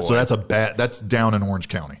bad boy. So that's down in Orange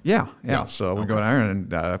County. Yeah. So we go down there,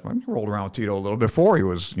 and I rolled around with Tito a little before he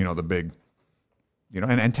was, the big,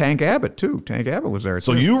 and Tank Abbott too. Tank Abbott was there.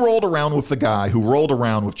 So you rolled around with the guy who rolled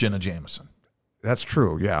around with Jenna Jameson. That's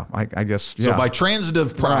true. Yeah, I guess. Yeah. So by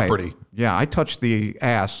transitive property. Right. Yeah, I touched the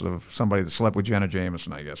ass of somebody that slept with Jenna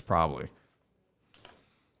Jameson. I guess probably.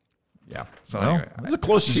 Yeah. So anyway, that's the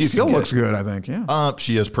closest she you still can looks good. I think. Yeah.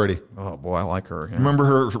 She is pretty. Oh boy, I like her. Yeah. Remember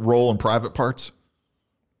her role in Private Parts?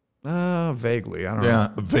 Vaguely. I don't know. Yeah,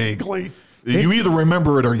 vaguely. You either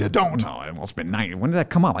remember it or you don't. No, it's been 90. When did that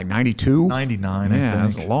come out? Like 92? 99. Yeah, I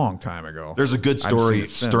think. that's a long time ago. There's a good story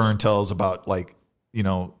Stern tells about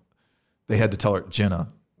they had to tell her, Jenna,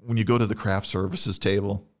 when you go to the craft services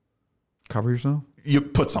table, cover yourself. You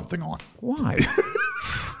put something on. Why?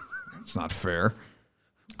 That's not fair.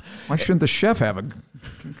 Why shouldn't the chef have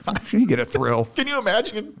shouldn't he get a thrill? Can you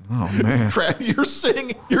imagine? Oh man, you're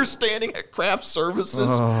standing at craft services,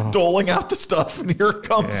 doling out the stuff, and here it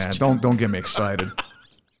comes. Yeah, don't get me excited.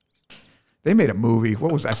 They made a movie.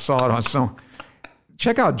 What was I saw it on some.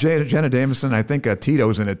 Check out Jenna Jameson. I think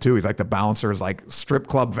Tito's in it too. He's like the bouncers, like strip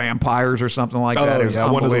club vampires or something like that. It was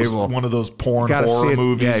unbelievable. One of those porn horror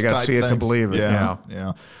movies. Yeah, you got to see it things. to believe it. Yeah.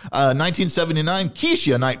 1979,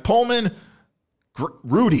 Keisha Knight Pullman,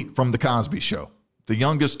 Rudy from The Cosby Show, the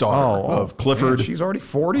youngest daughter of Clifford. Man, she's already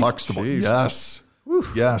 40. Huxtable. Jeez. Yes.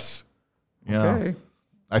 Oof. Yes. Yeah. Okay.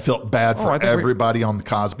 I felt bad for everybody on the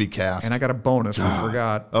Cosby cast. And I got a bonus. We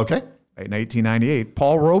forgot. Okay. In 1898,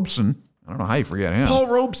 Paul Robeson. I don't know how you forget him. Paul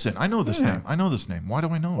Robeson. I know this name. Why do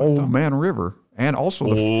I know it? Old Man River. And also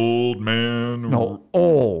Old Man. No,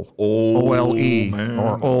 Ole. O-L-E. Man.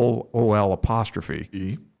 Or Ole, O-L apostrophe.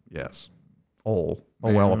 E? Yes. Ole.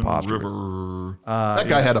 O-L apostrophe. River. That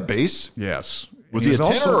guy had a bass? Yes. Was he a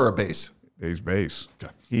tenor or a bass? He's bass.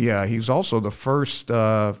 Okay. He's also the first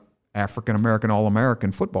African-American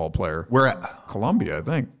All-American football player. Where at? Columbia, I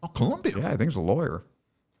think. Oh, Columbia. Yeah, I think he's a lawyer.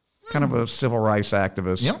 Kind of a civil rights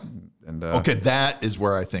activist. Yep. And, okay, that is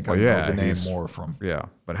where I think I know the name more from. Yeah,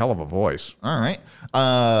 but hell of a voice. All right.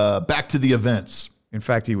 Back to the events. In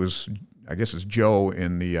fact, he was, I guess it's Joe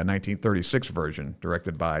in the 1936 version,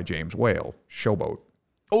 directed by James Whale, Showboat.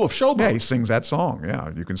 Oh, of Showboat. Yeah, he sings that song. Yeah,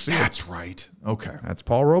 you can see That's right. Okay. That's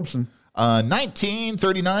Paul Robeson.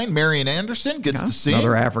 1939, Marian Anderson gets to sing.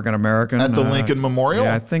 Another African-American. At the Lincoln Memorial.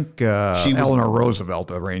 Yeah, I think Eleanor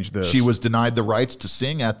Roosevelt arranged this. She was denied the rights to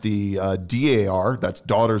sing at the DAR, that's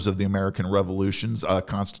Daughters of the American Revolution's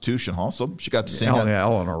Constitution Hall. So she got to sing.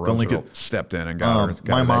 Eleanor Roosevelt stepped in and got her.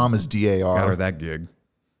 My mom is DAR. Got her that gig.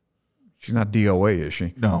 She's not DOA, is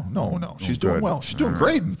she? No. She's doing well. She's doing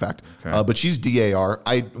great, in fact. Okay. But she's DAR.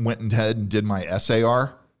 I went ahead and did my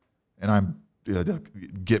SAR, and I'm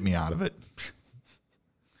get me out of it.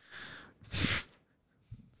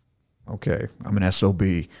 Okay, I'm an SOB.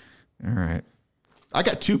 All right. I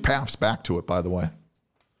got 2 paths back to it, by the way.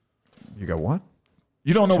 You got what?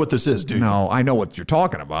 You don't know what this is, do you? No, I know what you're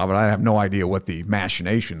talking about, but I have no idea what the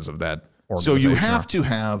machinations of that organization So you have to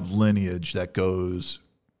have lineage that goes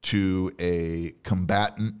to a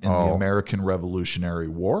combatant in the American Revolutionary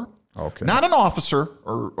War. Okay. Not an officer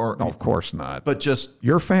or no, of course not. But just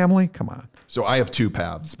your family? Come on. So I have 2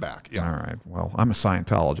 paths back. Yeah. All right. Well, I'm a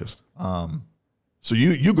Scientologist. So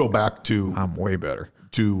you go back to I'm way better.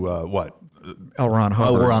 To what? L. Ron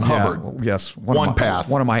Hubbard. L. Ron Hubbard. Well, yes. One path.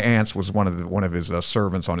 One of my aunts was one of his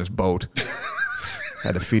servants on his boat.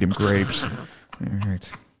 Had to feed him grapes. All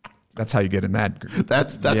right. That's how you get in that.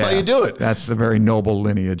 That's how you do it. That's a very noble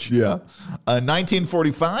lineage. Yeah.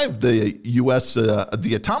 1945, the U.S.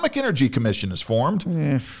 The Atomic Energy Commission is formed.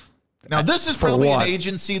 Now, this is probably an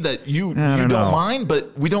agency that you don't mind,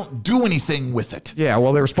 but we don't do anything with it. Yeah,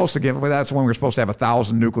 well, they were supposed to that's when we were supposed to have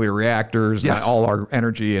 1,000 nuclear reactors, and all our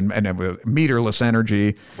energy and meterless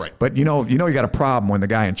energy. Right. But you got a problem when the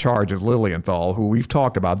guy in charge is Lilienthal, who we've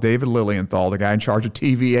talked about, David Lilienthal, the guy in charge of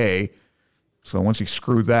TVA. So once he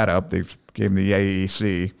screwed that up, they gave him the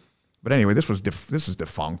AEC. But anyway, this is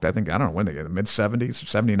defunct. I think, I don't know when they get it, mid-70s,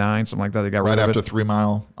 79, something like that. They got rid of it. Right after 3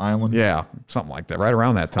 Mile Island? Yeah, something like that, right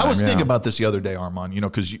around that time. I was thinking about this the other day, Armand,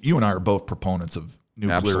 because you and I are both proponents of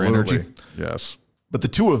nuclear energy. Yes. But the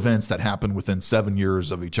two events that happened within 7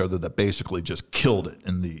 years of each other that basically just killed it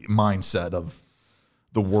in the mindset of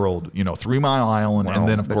the world, 3 Mile Island, and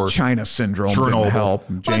then, of course, China Syndrome Chernobyl. didn't help.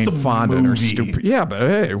 Jane Fonda and her stupid. Yeah, but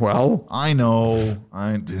hey, well. I know.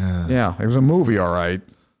 Yeah, it was a movie, all right.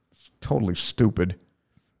 It's totally stupid.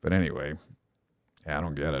 But anyway, yeah, I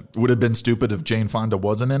don't get it. Would have been stupid if Jane Fonda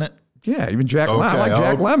wasn't in it? Yeah, even Jack Lemmon. I like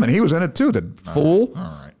Jack Lemmon. He was in it too, the fool. All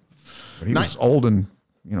right. But he was old and,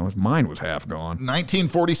 his mind was half gone.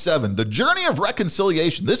 1947, the Journey of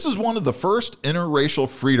Reconciliation. This is one of the first interracial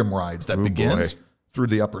freedom rides that begins through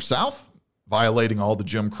the Upper South, violating all the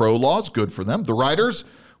Jim Crow laws. Good for them. The riders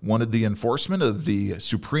wanted the enforcement of the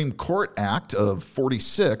Supreme Court Act of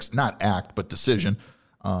 46, not act, but decision,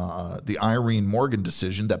 the Irene Morgan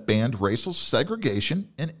decision that banned racial segregation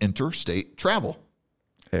in interstate travel.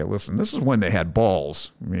 Hey, listen, this is when they had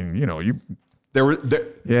balls. I mean,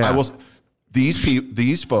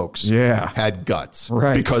 These folks had guts.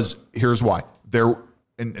 Right. Because here's why.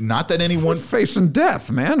 And not that anyone facing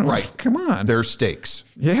death, man. Right. Come on. There's stakes.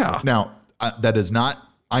 Yeah. Now, that is not,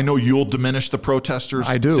 I know you'll diminish the protesters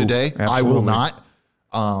today. Absolutely. I will not.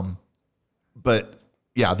 But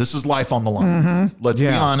yeah, this is life on the line. Mm-hmm. Let's be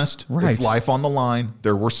honest. Right. It's life on the line.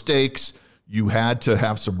 There were stakes. You had to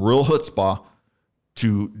have some real chutzpah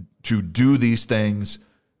to do these things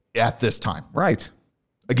at this time. Right.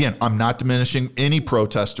 Again, I'm not diminishing any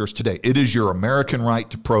protesters today. It is your American right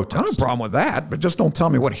to protest. I don't have a problem with that, but just don't tell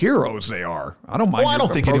me what heroes they are. I don't mind. Well, I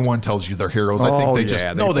don't think anyone tells you they're heroes. I think they just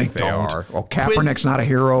they don't. Are. Well, Kaepernick's not a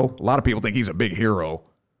hero. A lot of people think he's a big hero.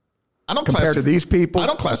 I don't compared to these people. I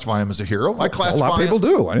don't classify him as a hero. I classify a lot of people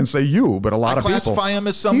do. I didn't say you, but a lot of people. I classify him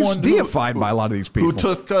as someone he's deified by a lot of these people who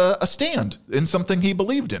took a stand in something he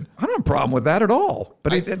believed in. I don't have a problem with that at all.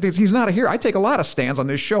 But he's not a hero. I take a lot of stands on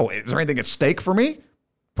this show. Is there anything at stake for me?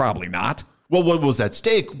 Probably not. Well, what was at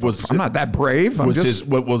stake I'm not that brave. What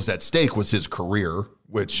was at stake was his career,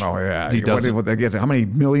 which he doesn't. How many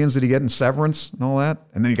millions did he get in severance and all that?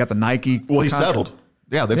 And then he got the Nike. Well, he settled.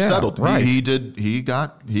 Yeah, they've settled. Right. He did. He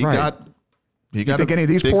got. You think any of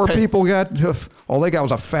these poor people got? All they got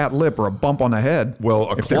was a fat lip or a bump on the head.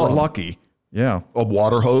 Well, if they were lucky. Yeah. A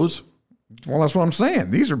water hose. Well, that's what I'm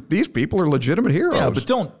saying. These people are legitimate heroes. Yeah, but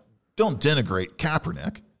don't denigrate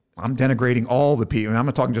Kaepernick. I'm denigrating all the people. I'm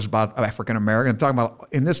not talking just about African American. I'm talking about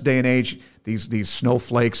in this day and age, these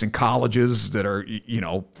snowflakes in colleges that are,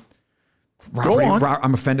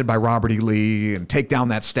 I'm offended by Robert E. Lee and take down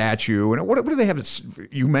that statue. And what do they have?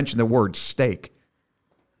 You mentioned the word stake.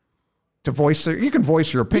 To voice, you can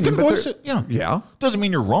voice your opinion. You can voice it, yeah. Yeah. Doesn't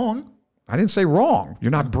mean you're wrong. I didn't say wrong.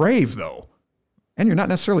 You're not brave, though. And you're not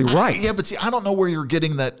necessarily right. Yeah, but see, I don't know where you're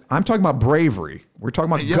getting that. I'm talking about bravery. We're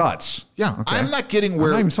talking about guts. Yeah, okay. I'm not getting where.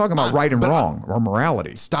 I'm not even talking about right and wrong or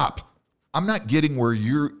morality. Stop. I'm not getting where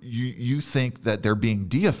you think that they're being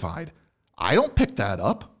deified. I don't pick that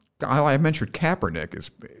up. I mentioned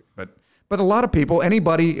Kaepernick but a lot of people,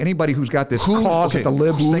 anybody who's got this cause that the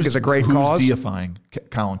libs think is a great cause. Who's deifying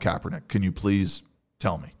Colin Kaepernick? Can you please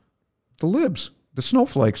tell me? The libs, the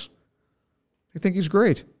snowflakes. They think he's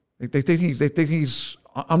great. They think he's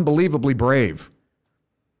unbelievably brave.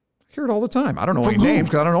 I hear it all the time. I don't know any names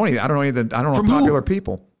because I don't know popular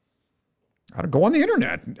people. I don't go on the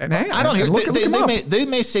internet and I don't hear. They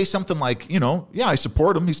may say something like, I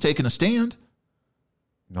support him. He's taking a stand.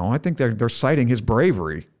 No, I think they're citing his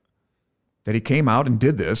bravery. That he came out and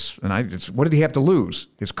did this, and what did he have to lose?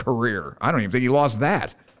 His career. I don't even think he lost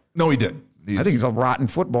that. No, he did. I think he's a rotten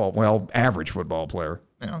average football player.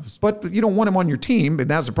 Yeah. But you don't want him on your team, and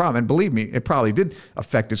that's the problem. And believe me, it probably did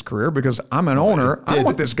affect his career because I'm an owner. I don't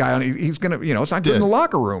want this guy on. He's going to, it's not good in the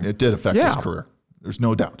locker room. It did affect his career. There's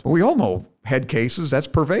no doubt. But we all know head cases, that's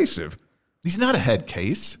pervasive. He's not a head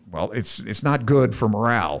case. Well, it's not good for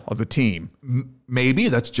morale of the team. Maybe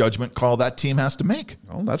that's judgment call that team has to make.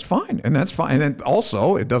 Well, that's fine. And that's fine. And then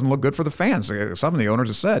also, it doesn't look good for the fans. Some of the owners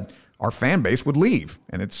have said our fan base would leave,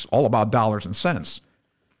 and it's all about dollars and cents.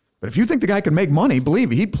 But if you think the guy can make money, believe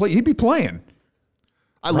me, he'd be playing.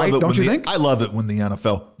 I love it. Don't you think? I love it when the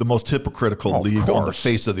NFL, the most hypocritical league on the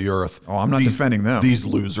face of the earth. Oh, I'm not defending them. These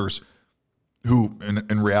losers, who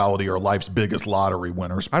in reality are life's biggest lottery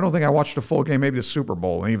winners. I don't think I watched a full game, maybe the Super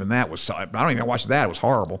Bowl, and even that was, I don't even watch that. It was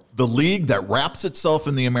horrible. The league that wraps itself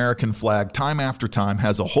in the American flag time after time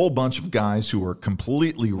has a whole bunch of guys who are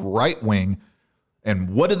completely right-wing.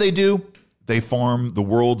 And what do? They form the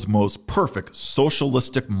world's most perfect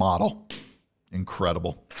socialistic model.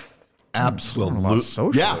 Incredible. Absolutely.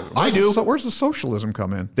 Socialism. Yeah, I do. Where's the socialism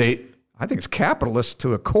come in? I think it's capitalist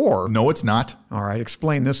to a core. No, it's not. All right,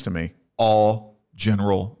 explain this to me. All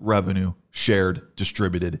general revenue shared,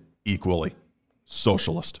 distributed equally.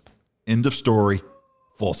 Socialist. End of story.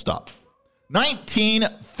 Full stop.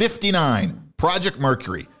 1959, Project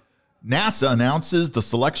Mercury. NASA announces the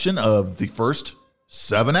selection of the first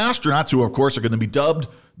 7 astronauts who, of course, are going to be dubbed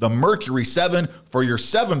the Mercury 7 for your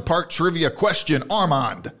 7-part trivia question,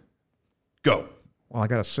 Armand. Go. Well, I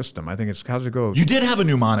got a system. I think it's, how's it go? You did have a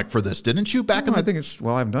mnemonic for this, didn't you? I think it's,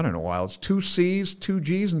 well, I haven't done it in a while. It's 2 C's, 2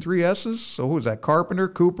 G's, and 3 S's. So who is that? Carpenter,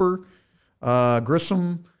 Cooper,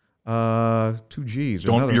 Grissom, 2 G's.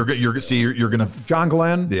 You're going to. John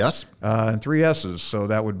Glenn. Yes. And 3 S's. So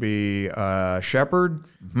that would be Shepard,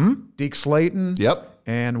 Deke Slayton. Yep.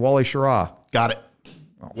 And Wally Schirra. Got it.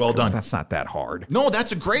 Well done. That's not that hard. No,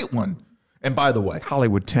 that's a great one. And by the way,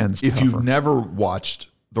 Hollywood 10's if tougher. you've never watched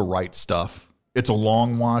The Right Stuff, it's a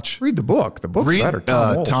long watch. Read the book. The book's better.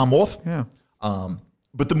 Tom Wolfe. Yeah.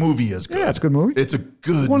 But the movie is good. Yeah, it's a good movie. It's a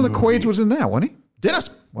good One of the movie. Quaids was in that, wasn't he?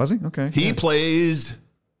 Dennis. Was he? Okay. He plays...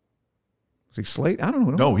 Was he Slate? I don't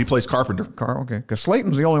know. No, he plays Carpenter. Okay. Because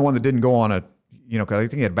Slayton was the only one that didn't go on a, because I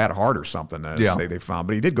think he had bad heart or something. Yeah. They found.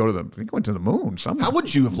 But he did go to he went to the moon somehow. How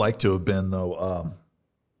would you have liked to have been, though,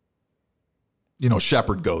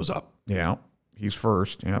 Shepard goes up. Yeah. He's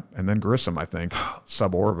first. Yep. And then Grissom, I think.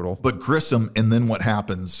 Suborbital. But Grissom, and then what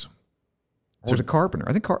happens? Or was it Carpenter?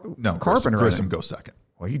 I think Carpenter. Grissom goes second.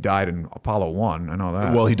 Well, he died in Apollo 1. I know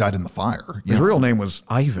that. Well, he died in the fire. His real name was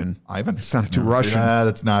Ivan. Ivan? It sounded too Russian. Yeah,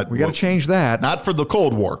 that's not. We got to change that. Not for the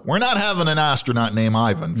Cold War. We're not having an astronaut named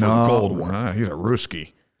Ivan for the Cold War. He's a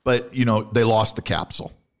Ruski. But, they lost the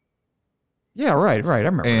capsule. Yeah, right. I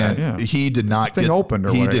remember and that. Yeah. He did not get. Opened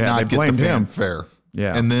or he whatever. did not get the fanfare. Him.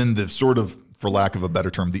 Yeah. And then the sort of, for lack of a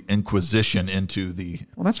better term, the inquisition into the.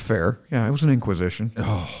 Well, that's fair. Yeah, it was an inquisition.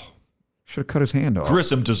 Oh, should have cut his hand off.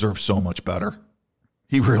 Grissom deserves so much better.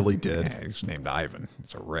 He really did. Yeah, he's named Ivan.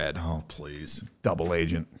 It's a red. Oh, please. Double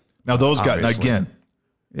agent. Now those guys again.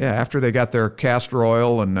 Yeah, after they got their castor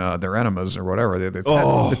oil and their enemas or whatever,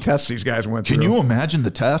 the tests these guys went through. Can you imagine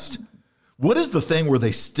the test? What is the thing where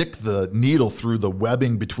they stick the needle through the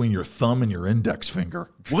webbing between your thumb and your index finger?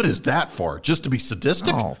 What is that for? Just to be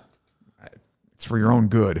sadistic? Oh, it's for your own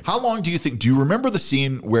good. How long do you think? Do you remember the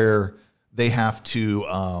scene where they have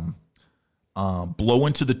to blow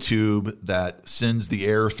into the tube that sends the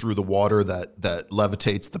air through the water that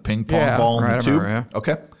levitates the ping pong ball in the tube?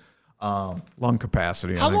 Okay. Lung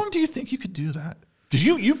capacity. How long do you think you could do that? Because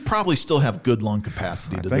you probably still have good lung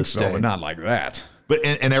capacity to this day. But not like that. But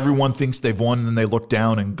and everyone thinks they've won, and then they look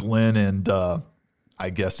down, and Glenn and I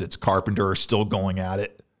guess it's Carpenter are still going at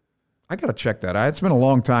it. I got to check that. It's been a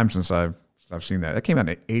long time since I've seen that. That came out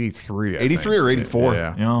in 83. 83 or 84.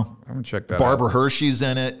 Yeah. I haven't checked that Barbara out. Hershey's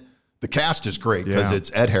in it. The cast is great because it's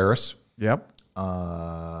Ed Harris. Yep.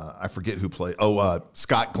 I forget who played.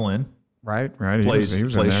 Scott Glenn. Right. Plays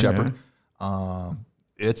Shepard. Yeah.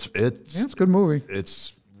 It's a good movie.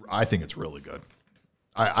 I think it's really good.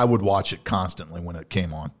 I would watch it constantly when it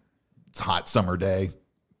came on. It's a hot summer day.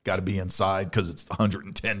 Got to be inside because it's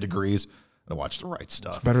 110 degrees. I watch The Right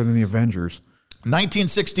Stuff. It's better than the Avengers.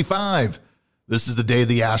 1965. This is the day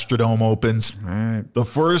the Astrodome opens. All right. The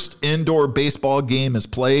first indoor baseball game is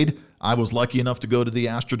played. I was lucky enough to go to the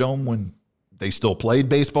Astrodome when they still played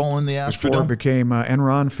baseball in the Astrodome. Before it became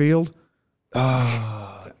Enron Field?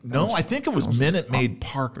 No, I think it was Minute Maid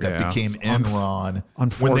Park that became Enron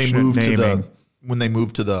Unfortunate when they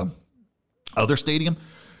moved to the other stadium.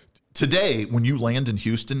 Today, when you land in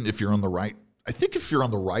Houston, if you're on the right, I think if you're on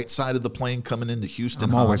the right side of the plane coming into Houston,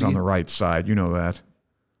 I'm always on the right side. You know that.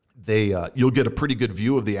 You'll get a pretty good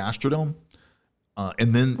view of the Astrodome.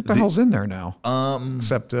 And then what the hell's in there now?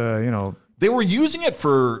 Except they were using it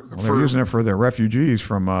for they're using it for the refugees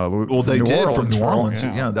from New Orleans.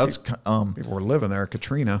 Yeah, that's people were living there.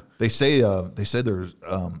 Katrina. They say there's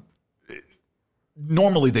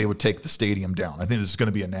normally they would take the stadium down. I think this is going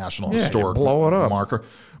to be a national historic blow it up. marker.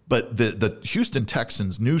 But the Houston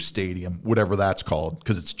Texans' new stadium, whatever that's called,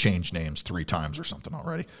 because it's changed names 3 times or something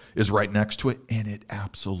already, is right next to it, and it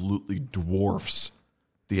absolutely dwarfs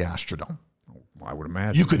the Astrodome. I would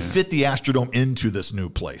imagine. You could fit the Astrodome into this new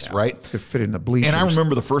place, right? You could fit in the bleachers. And I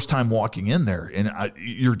remember the first time walking in there, and I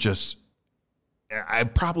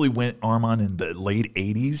probably went, Armand, in the late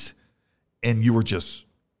 80s, and you were just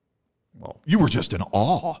in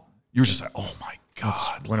awe. You were just like, oh my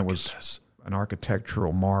God. When it was an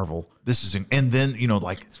architectural marvel. This is, and then,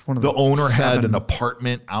 one of the owner 7 had an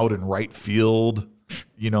apartment out in right field,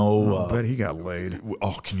 I bet he got laid.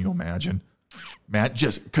 Oh, can you imagine? Man,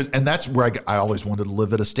 just because, and that's where I always wanted to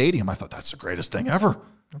live at a stadium. I thought that's the greatest thing ever.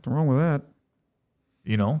 Nothing wrong with that.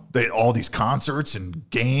 You know, all these concerts and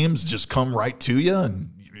games just come right to you, and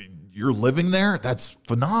you're living there. That's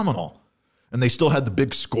phenomenal. And they still had the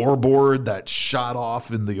big scoreboard that shot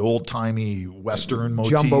off in the old timey Western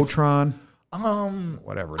motif. Jumbotron.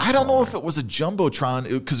 Whatever. I don't know if it was a Jumbotron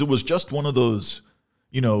because it was just one of those,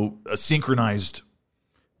 a synchronized.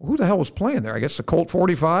 Who the hell was playing there? I guess the Colt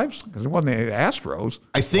 45s, because it wasn't the Astros.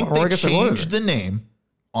 I think they changed the name,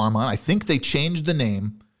 Armand. I think they changed the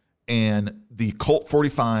name, and the Colt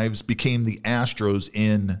 45s became the Astros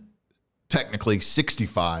in technically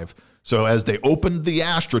 65. So as they opened the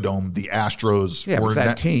Astrodome, the Astros were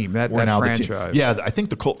that team, that franchise. Yeah, I think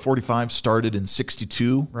the Colt 45 started in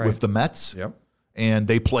 62 with the Mets. Yep. And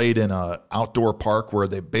they played in an outdoor park where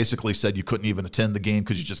they basically said you couldn't even attend the game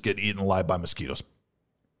because you just get eaten alive by mosquitoes.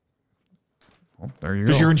 Well, there you go.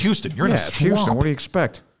 Because you're in Houston. You're in a swamp. Houston. What do you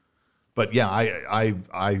expect? But yeah, I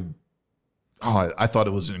thought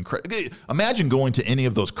it was incredible. Imagine going to any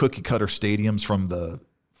of those cookie cutter stadiums from the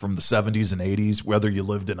 70s and 80s, whether you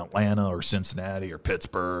lived in Atlanta or Cincinnati or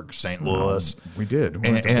Pittsburgh, St. Louis. We did. We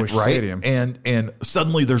and, went to Busch Stadium. And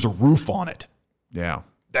suddenly there's a roof on it. Yeah.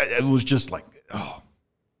 It was just like, all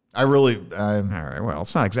right. Well,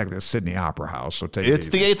 it's not exactly a Sydney Opera House, so take it It's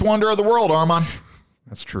easy. the eighth wonder of the world, Armand.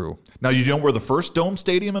 That's true. Now, you know where the first dome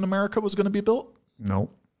stadium in America was going to be built?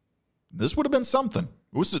 Nope. This would have been something.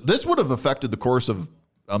 This would have affected the course of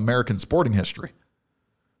American sporting history.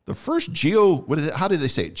 The first how did they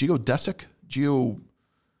say it? Geodesic?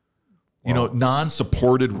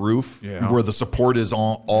 Non-supported roof where the support is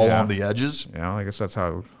all on the edges. Yeah, I guess that's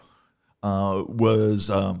how. Was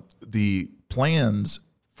the plans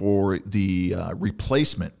for the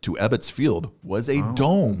replacement to Ebbets Field was a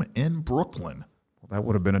dome in Brooklyn. Well, that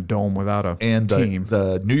would have been a dome without a team.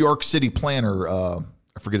 The New York City planner, I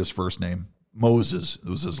forget his first name, Moses, it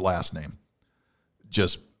was his last name,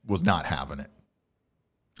 just was not having it.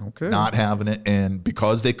 Okay. Not having it. And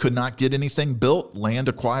because they could not get anything built, land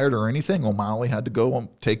acquired or anything, O'Malley had to go and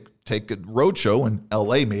take a roadshow, and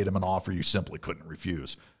L.A. made him an offer you simply couldn't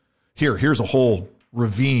refuse. Here's a whole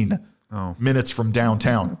ravine minutes from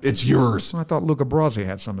downtown. It's yours. I thought Luca Brasi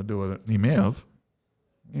had something to do with it. He may have.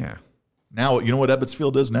 Yeah. Now, you know what Ebbets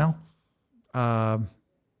Field is now?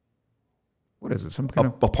 What is it? Some kind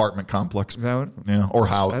of apartment complex. Is that what? Yeah, or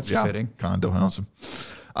house. That's fitting. Condo housing.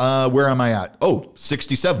 Where am I at?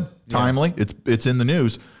 67. Timely. It's in the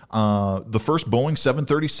news. The first Boeing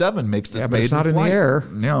 737 makes this but it's not in the air.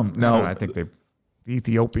 No. I think the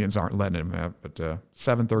Ethiopians aren't letting him have, but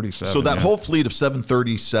 737. So that whole fleet of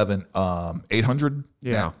 737 800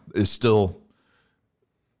 is still.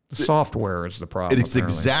 The software is the problem. It's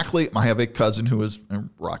exactly. I have a cousin who is a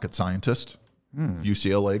rocket scientist,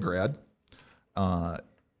 UCLA grad. I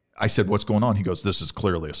said, "What's going on?" He goes, "This is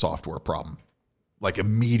clearly a software problem." Like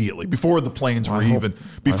immediately before the planes were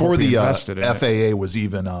before the FAA was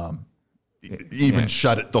even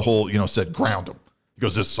shut it. The whole said ground them. He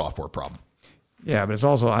goes, "This is a software problem." Yeah, but it's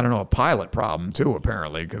also a pilot problem too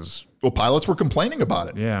apparently because pilots were complaining about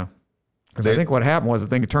it. Yeah. Because I think what happened was the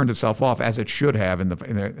thing turned itself off as it should have, and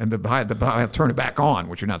the pilot turned it back on,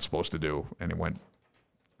 which you're not supposed to do, and it went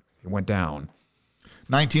down.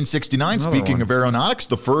 1969. Speaking of aeronautics,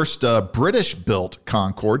 the first British-built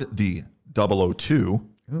Concorde, the 002.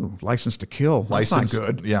 Ooh, license to kill. That's not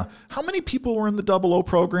good. Yeah. How many people were in the 00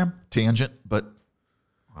 program? Tangent, but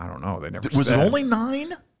I don't know. They never. Was it only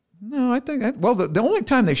 9? No, I think the only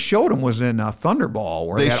time they showed them was in Thunderball,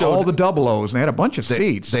 where they had all the 00s and they had a bunch of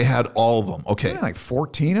seats. They had all of them. Okay, like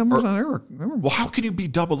 14 of them. Well, how can you be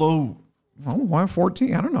 00? Oh, why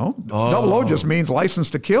 14? I don't know. 00 just means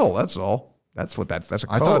license to kill. That's all. That's what that's a code.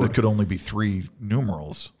 I thought it could only be 3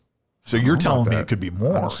 numerals. So you're telling me it could be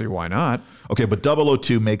more. I don't see why not. Okay, but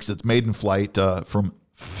 002 makes its maiden flight from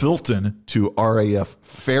Filton to RAF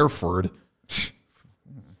Fairford.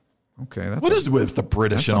 Okay, what is with the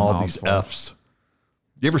British and all these Fs?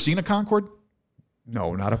 You ever seen a Concorde?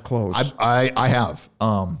 No, not up close. I have.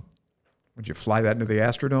 Would you fly that into the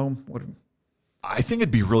Astrodome? I think it'd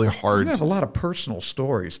be really hard. You have a lot of personal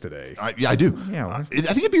stories today. Yeah, I do. Yeah, I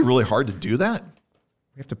think it'd be really hard to do that.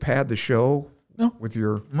 You have to pad the show with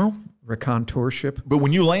your raconteurship. But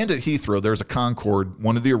when you land at Heathrow, there's a Concorde,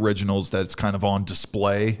 one of the originals that's kind of on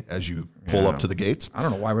display as you pull up to the gates. I don't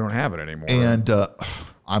know why we don't have it anymore. And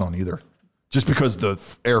I don't either. Just because the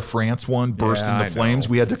Air France one burst into flames,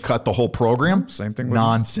 we had to cut the whole program. Same thing with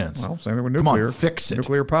nonsense. Well, same thing with nuclear. Come on, fix it.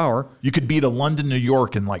 Nuclear power. You could be to London, New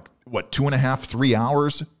York in 2.5, 3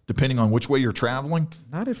 hours, depending on which way you're traveling.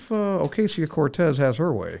 Not if Ocasio-Cortez has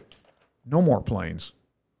her way. No more planes.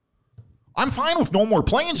 I'm fine with no more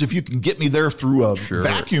planes if you can get me there through a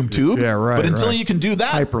vacuum tube. Yeah, right. But until you can do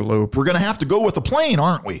that, Hyperloop, we're going to have to go with a plane,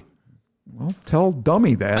 aren't we? Well, tell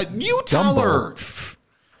Dummy that. You tell Dumbo. her.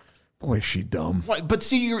 Boy, is she dumb. But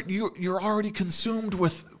see, you're already consumed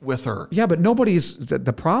with her. Yeah, but nobody's.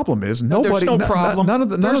 The problem is nobody. There's no problem. None of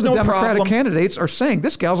the There's no Democratic problem. candidates are saying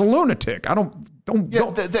this gal's a lunatic. I don't.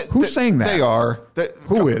 Who's saying that? They are.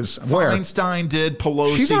 Who is? Where? Feinstein did.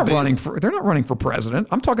 Pelosi. She's not running for. They're not running for president.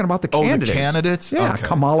 I'm talking about the candidates. The candidates. Yeah, Okay.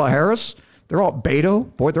 Kamala Harris. They're all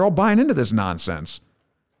Beto. Boy, they're all buying into this nonsense.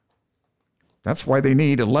 That's why they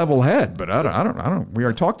need a level head. But I don't. We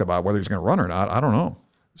already talked about whether he's going to run or not. I don't know.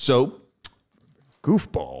 So,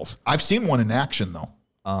 Goofballs. I've seen one in action though,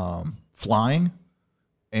 flying,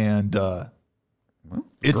 and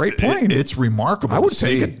it's great plane. It's remarkable. I would to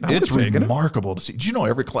see. take it. I would It's have taken it. remarkable to see. Did you know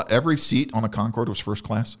every seat on a Concorde was first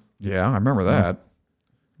class? Yeah, I remember that.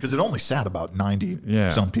 Because it only sat about 90 Yeah.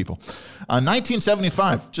 some people.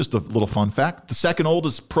 1975, just a little fun fact. The second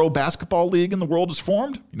oldest pro basketball league in the world is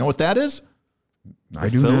formed. You know what that is? I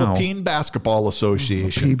do now. Philippine Basketball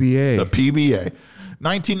Association. PBA. The PBA.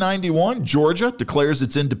 1991, Georgia declares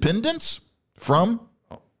its independence from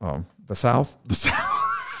The South?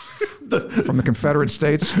 the From the Confederate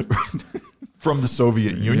States? from the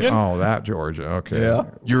Soviet Union. Oh, that Georgia. Okay. Yeah.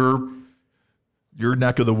 Your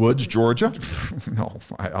neck of the woods, Georgia. No,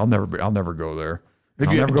 I'll never go there.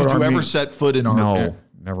 Did you ever set foot in Armenia? No,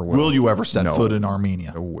 never will. Will you ever set No. foot in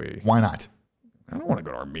Armenia? No way. Why not? I don't want to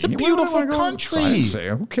go to Armenia. It's a Why do I beautiful wanna go? country. I say,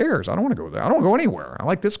 who cares? I don't want to go there. I don't want to go anywhere. I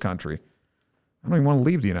like this country. I don't even want to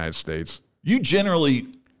leave the United States. You generally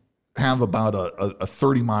have about a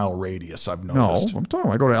 30-mile radius, I've No, noticed. I'm talking.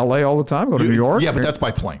 I go to L.A. all the time. I go to New York. Yeah, but that's by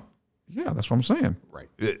plane. Yeah, that's what I'm saying. Right.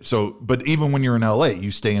 So, but even when you're in LA, you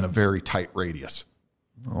stay in a very tight radius.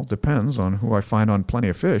 Well, it depends on who I find on Plenty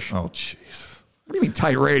of Fish. Oh, jeez. What do you mean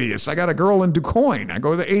tight radius? I got a girl in DuQuoin. I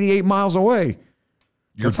go 88 miles away.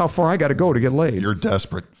 That's how far I got to go to get laid. You're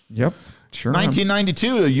desperate. Yep. Sure. am.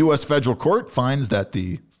 1992, a U.S. federal court finds that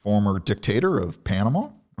the former dictator of Panama,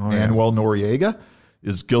 Manuel Noriega,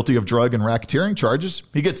 is guilty of drug and racketeering charges.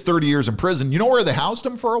 He gets 30 years in prison. You know where they housed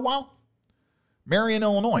him for a while? Marion,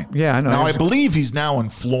 Illinois. Yeah, I know. Now, I believe he's now in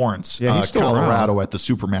Florence, he's still Colorado around. at the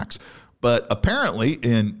Supermax. But apparently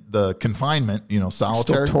in the confinement,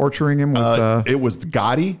 solitary. Still torturing him with... It was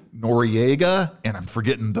Gotti, Noriega, and I'm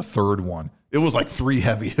forgetting the third one. It was like 3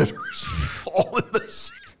 heavy hitters all in the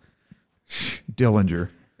seat. Dillinger.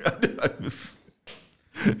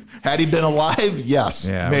 Had he been alive, yes,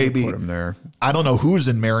 Yeah, maybe. put him there. I don't know who's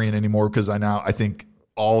in Marion anymore because I think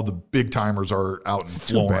all the big timers are out in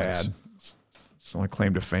Florence. Too bad. It's the only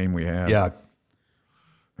claim to fame we have. Yeah.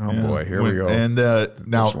 Oh, boy. Here we go. And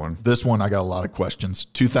now this one. I got a lot of questions.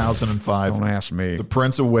 2005. Don't ask me. The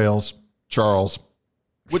Prince of Wales, Charles.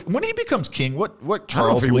 When he becomes king, what I don't know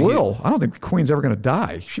Charles if he will. I don't think the Queen's ever going to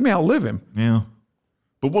die. She may outlive him. Yeah.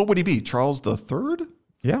 But what would he be? Charles III?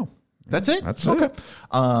 Yeah. That's it? That's okay.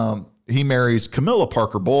 it. He marries Camilla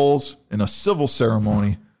Parker Bowles in a civil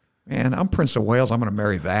ceremony. Man, I'm Prince of Wales. I'm going to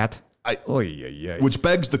marry that. Which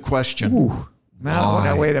begs the question. Ooh.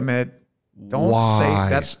 Now, wait a minute. Don't Why? say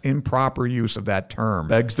that's improper use of that term.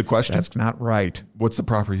 Begs the question. That's not right. What's the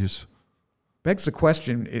proper use? Begs the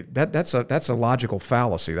question. That's a logical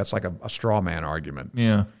fallacy. That's like a straw man argument.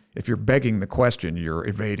 Yeah. If you're begging the question, you're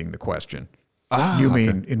evading the question. You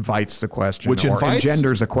mean invites the question, which or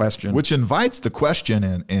engenders a question. Which invites the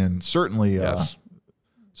question and certainly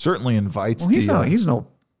certainly invites He's the... He's no...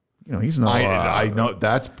 I know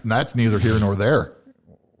that's neither here nor there.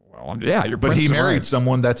 Well, yeah, you're But he Prince of married Wales.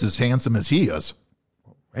 someone that's as handsome as he is.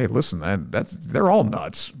 Hey, listen, they're all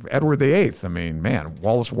nuts. Edward VIII. I mean, man,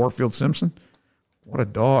 Wallace Warfield Simpson. What a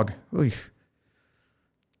dog. Oy. I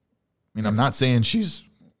mean, I'm not saying she's...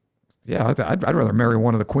 Yeah, I'd rather marry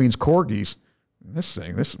one of the Queen's corgis.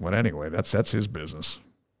 Anyway, that's his business.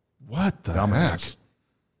 What the Dumbass.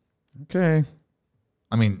 heck? Okay.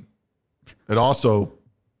 I mean, it also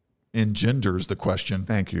engenders the question.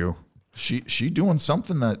 Thank you. She doing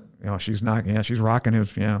something that... She's not. Yeah, she's rocking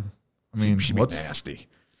his. Yeah. I mean, she'd be nasty.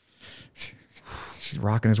 She's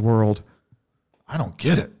rocking his world. I don't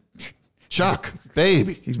get it. Chuck,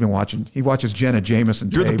 baby. He watches Jenna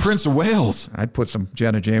Jameson You're tapes. the Prince of Wales. I'd put some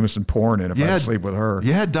Jenna Jameson porn in if I sleep with her.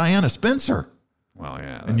 You had Diana Spencer. Well,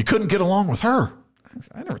 yeah. And you couldn't get along with her.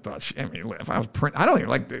 I never thought if I was Prince, I don't even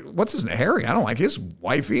like, what's his name, Harry? I don't like his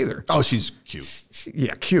wife either. Oh, she's cute.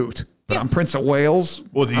 Cute. But I'm Prince of Wales.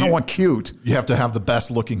 Well, I don't want cute. You have to have the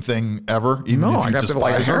best looking thing ever. Even if you I got to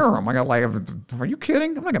like a her. harem. Are you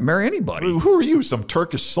kidding? I'm not gonna marry anybody. Who are you? Some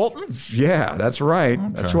Turkish sultan? Yeah, that's right. Okay.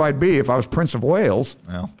 That's who I'd be if I was Prince of Wales.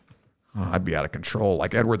 Well, I'd be out of control.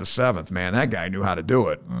 Like Edward VII, man, that guy knew how to do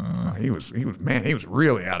it. He was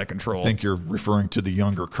really out of control. I think you're referring to the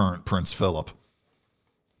younger current Prince Philip.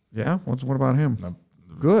 Yeah, what about him?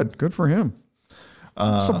 Good for him.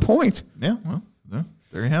 What's the point? Yeah, well,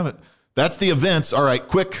 there you have it. That's the events. All right,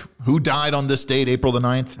 quick. Who died on this date, April the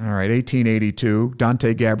 9th? All right, 1882,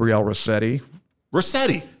 Dante Gabriel Rossetti.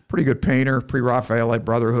 Rossetti. Pretty good painter, pre-Raphaelite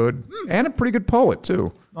Brotherhood, and a pretty good poet,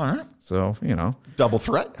 too. All right. So, Double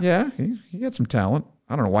threat. Yeah, he had some talent.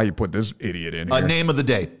 I don't know why you put this idiot in here. Name of the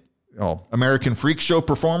day. Oh. American Freak Show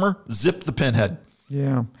performer, Zip the Pinhead.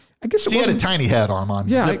 Yeah. I guess he had a tiny head, Armand.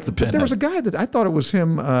 Yeah, Zip the Pinhead. There was a guy that I thought it was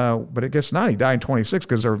him, but I guess not. He died in 26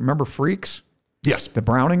 because I remember Freaks? Yes. The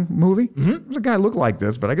Browning movie? Mm-hmm. There was a guy who looked like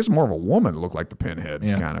this, but I guess more of a woman looked like the Pinhead,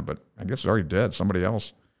 kind of. But I guess he's already dead. Somebody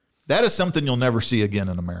else. That is something you'll never see again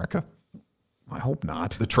in America. I hope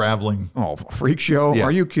not. The traveling. Oh, Freak Show? Yeah.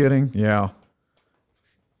 Are you kidding? Yeah.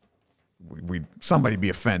 Somebody'd be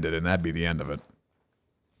offended, and that'd be the end of it.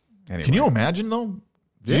 Anyway. Can you imagine, though?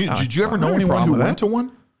 Did you ever know anyone who went to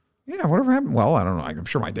one? Yeah, whatever happened. Well, I don't know. I'm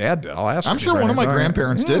sure my dad did. I'll ask. I'm sure one of my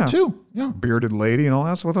grandparents did, too. Yeah. Bearded lady and all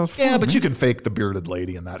that stuff. That fun, but you can fake the bearded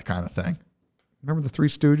lady and that kind of thing. Remember the Three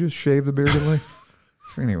Stooges? Shave the bearded lady?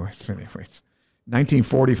 Anyways.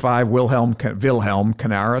 1945, Wilhelm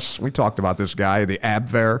Canaris. We talked about this guy, the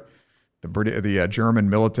Abwehr, the German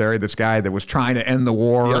military. This guy that was trying to end the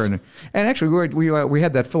war, yes. and actually we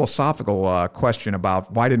had that philosophical question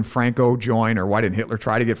about why didn't Franco join, or why didn't Hitler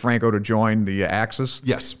try to get Franco to join the Axis?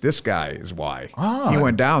 Yes, this guy is why. He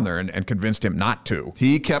went down there and convinced him not to.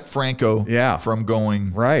 He kept Franco from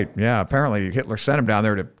going. Right. Yeah. Apparently Hitler sent him down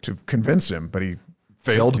there to convince him, but he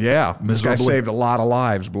failed. Yeah. This guy saved a lot of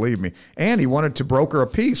lives, believe me. And he wanted to broker a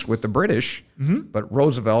peace with the British, but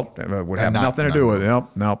Roosevelt would have nothing to do with it.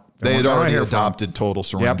 Nope. They had already adopted total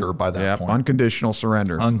surrender by that point. Unconditional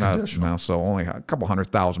surrender. Unconditional. So only a couple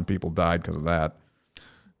 100,000 people died because of that.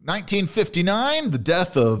 1959, the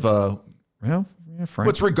death of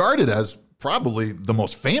what's regarded as probably the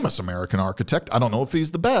most famous American architect. I don't know if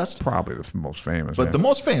he's the best. Probably the most famous. But the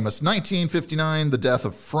most famous, 1959, the death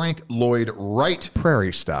of Frank Lloyd Wright.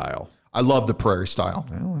 Prairie style. I love the prairie style.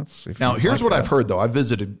 Well, let's see. Now, here's what I've heard, though. I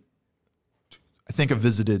think I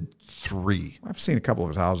visited 3. I've seen a couple of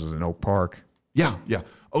his houses in Oak Park. Yeah.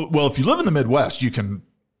 Oh, well, if you live in the Midwest, you can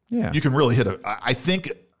really hit I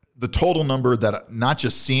think the total number that not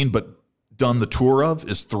just seen but done the tour of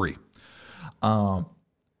is 3.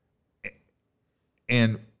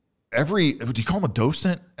 And do you call him a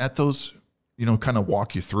docent at those, kind of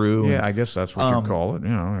walk you through? Yeah, I guess that's what you call it.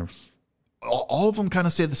 All of them kind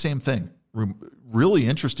of say the same thing. Really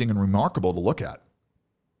interesting and remarkable to look at.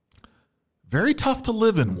 Very tough to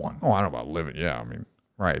live in one. Oh, I don't know about living. Yeah, I mean,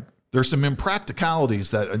 right. There's some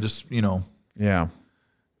impracticalities that are just, Yeah.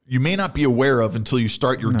 You may not be aware of until you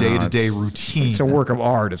start your day-to-day routine. It's a work of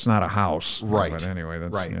art. It's not a house. Right. But anyway,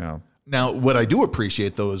 that's right. Yeah. Now, what I do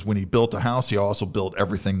appreciate, though, is when he built a house, he also built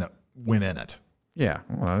everything that went in it. Yeah.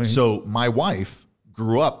 Well, so my wife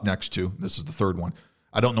grew up next to, this is the third one.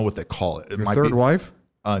 I don't know what they call it. Your third wife?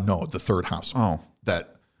 No, the third house. Oh.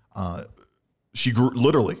 That she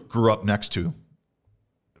literally grew up next to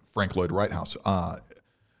Frank Lloyd Wright house.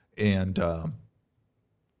 And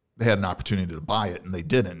they had an opportunity to buy it, and they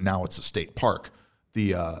didn't. Now it's a state park.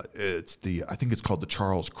 I think it's called the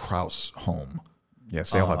Charles Krause home.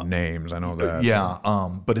 Yes, they all have names. I know that. Yeah,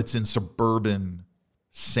 but it's in suburban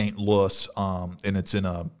St. Louis, and it's in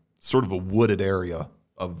a sort of a wooded area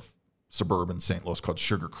of suburban St. Louis called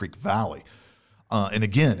Sugar Creek Valley. And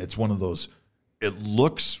again, it's one of those, it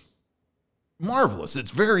looks marvelous.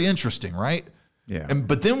 It's very interesting, right? Yeah.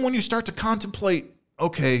 But then when you start to contemplate,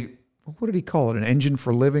 okay. What did he call it? An engine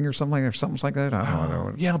for living or something like that? I don't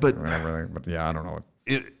know. Yeah, but. But yeah, I don't know.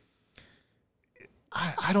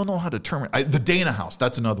 I don't know how to determine. The Dana House,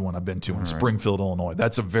 that's another one I've been to in Springfield, Illinois.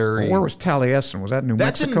 That's a very... Well, where was Taliesin? Was that New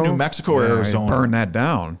Mexico? That's in New Mexico or Arizona. Burned that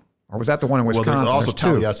down. Or was that the one in Wisconsin? Well, there's also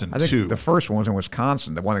Taliesin, I think the first one was in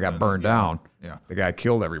Wisconsin, the one that got burned down. Yeah. The guy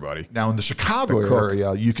killed everybody. Now, in the Chicago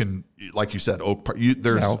area, you can, like you said, Oak Park.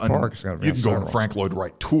 Oak Park's got to be you can go on a Frank Lloyd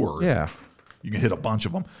Wright tour. Yeah. You can hit a bunch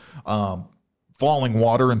of them. Falling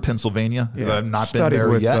Water in Pennsylvania. Yeah. I've not been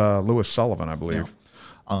there yet. With Lewis Sullivan, I believe.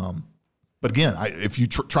 Yeah. But again, if you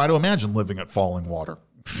try to imagine living at Falling Water.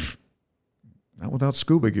 Not without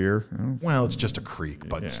scuba gear. Well, it's just a creek,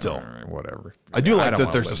 but still. All right, whatever. I do like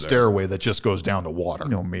that there's a stairway that just goes down to water. You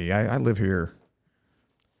know me. I live here.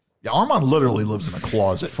 Yeah, Armand literally lives in a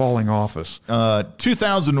closet. Falling office.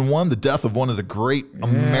 2001, the death of one of the great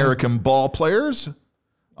American ball players.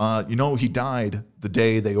 He died the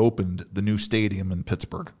day they opened the new stadium in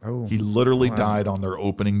Pittsburgh. Oh, he literally died on their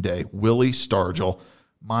opening day. Willie Stargell,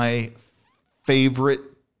 my favorite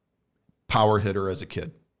power hitter as a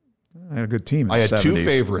kid. I had a good team in I the had 70s. two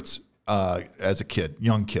favorites as a kid,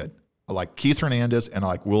 young kid. I like Keith Hernandez and I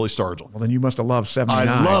like Willie Stargell. Well, then you must have loved 79.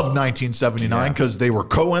 I love 1979 because they were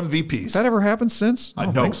co-MVPs. Has that ever happened since? I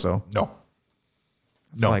don't think so. No.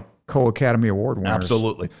 It's like co-Academy Award winners.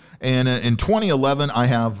 Absolutely. And in 2011, I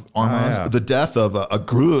have on the death of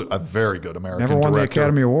a very good American Never won director. the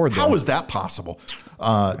Academy Award, though. How is that possible?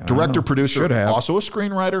 Director, producer, Should have. also a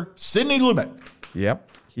screenwriter, Sidney Lumet. Yep.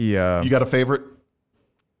 He. You got a favorite?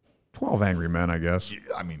 12 Angry Men, I guess.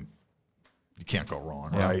 I mean, you can't go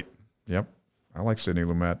wrong, Yeah. right? Yep. I like Sidney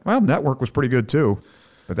Lumet. Well, Network was pretty good too,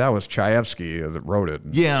 but that was Chayefsky that wrote it.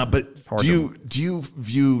 Yeah, but hard do you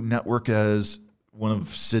view Network as one of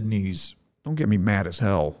Sidney's? Don't get me mad as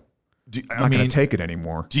hell. I'm not going to take it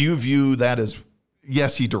anymore. Do you view that as,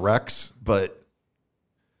 yes, he directs, but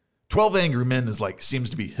 12 Angry Men seems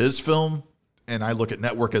to be his film, and I look at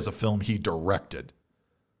Network as a film he directed.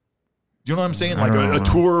 Do you know what I'm saying? Like a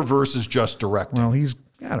tour versus just directing. Well,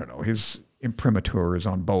 I don't know. His imprimatur is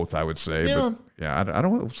on both, I would say. Yeah. But yeah, I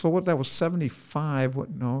don't. So what? That was 75. What?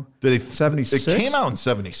 No, 76. It came out in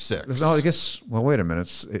 76. No, I guess. Well, wait a minute.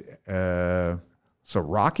 So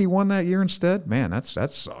Rocky won that year instead. Man, that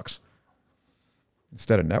sucks.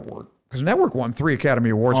 Instead of Network, because Network won 3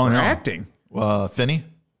 Academy Awards for acting. Finney?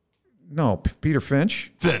 No, Peter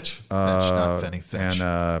Finch. Finch, not Finney. Finch.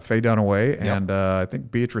 And Faye Dunaway, and I think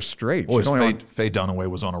Beatrice Straight. Faye Dunaway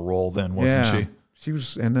was on a roll then, wasn't she? She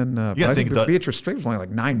was, and then Yeah, I think Beatrice Straight was only like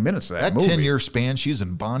 9 minutes of that That movie. 10-year span, she's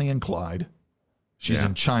in Bonnie and Clyde. She's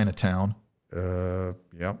in Chinatown.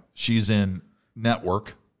 Yep. She's in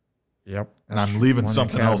Network. Yep. And I'm leaving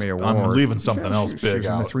something else. I'm leaving something else big she was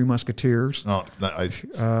out. in The Three Musketeers. No,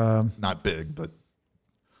 not big, but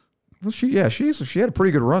Well, she had a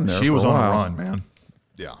pretty good run there. she was for a on while. a run, man.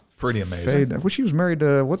 Yeah, pretty amazing. Well, she was married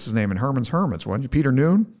to what's his name in Herman's Hermits, wasn't you? Peter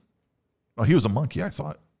Noon? Oh, he was a monkey, I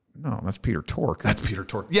thought. No, that's Peter Tork. That's Peter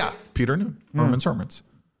Tork. Yeah, Peter Noon, Herman's Hermits.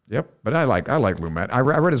 Yep, but I like Lumet. I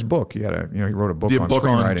read his book. He wrote a book on book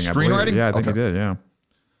on screenwriting. I believe. screenwriting? Yeah, I think Okay. he did. Yeah,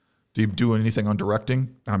 Do you do anything on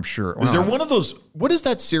directing? I'm sure. Is there one of those? What is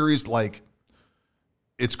that series like?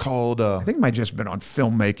 It's called. I think it might just been on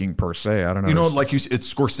filmmaking per se. I don't know. You know, like it's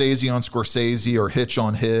Scorsese on Scorsese or Hitch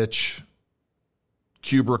on Hitch,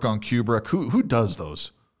 Kubrick on Kubrick. Who does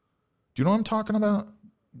those? Do you know what I'm talking about?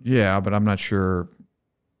 Yeah, but I'm not sure.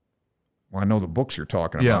 Well, I know the books you're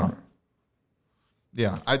talking Yeah. about.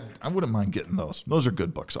 Yeah, I wouldn't mind getting those. Those are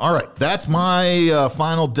good books. All right, that's my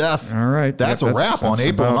final death. All right. That's a wrap on that's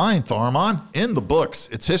April about- 9th, Armand. In the books.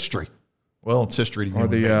 It's history. Well, it's history to you Or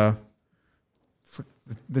and me.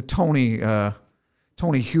 the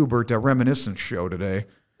Tony Hubert reminiscence show today.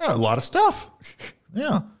 Yeah, a lot of stuff.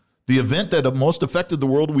 Yeah. The event that most affected the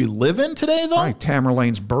world we live in today, though? Right,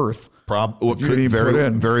 Tamerlane's birth.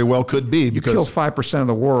 Very well could be. You Because kill 5% of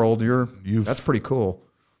the world. That's pretty cool.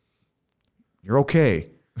 You're okay.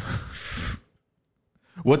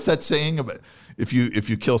 what's that saying about if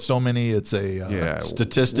you kill so many, it's a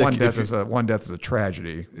statistic. One death is a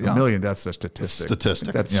tragedy. Yeah. A million deaths is a statistic.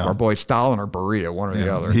 Statistic, That's yeah. our boy Stalin or Beria, one or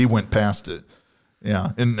the other. He went past it.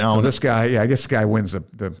 Yeah. And now So this guy, I guess this guy wins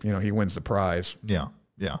he wins the prize. Yeah.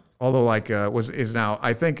 Although, is now,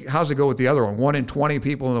 I think, how's it go with the other one? 1 in 20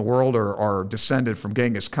 people in the world are descended from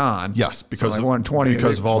Genghis Khan. Yes, because so 1 in 20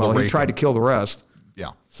 because of all the he raping. tried to kill the rest.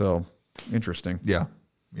 Yeah. So interesting. Yeah.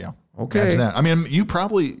 Okay. Imagine that. I mean, you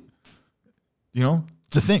probably, to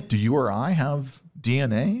think, do you or I have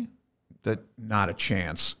DNA that? Not a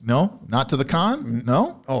chance. No, not to the Khan.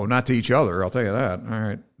 No. Oh, not to each other. I'll tell you that. All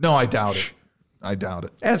right. No, I doubt it.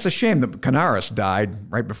 And it's a shame that Canaris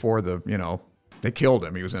died right before they killed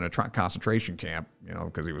him. He was in a concentration camp,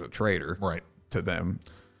 because he was a traitor, Right. to them.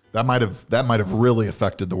 That might have really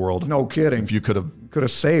affected the world. No kidding. If you could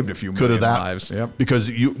have saved a few million lives. Yep. Because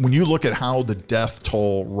when you look at how the death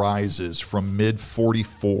toll rises from mid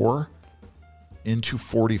 44 into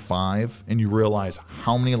 45, and you realize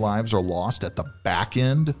how many lives are lost at the back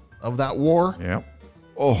end of that war. Yep.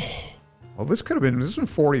 Oh. Well, this was in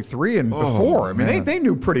 43 and before. I mean, they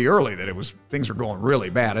knew pretty early that things were going really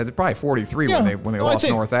bad. It's probably 43 when they lost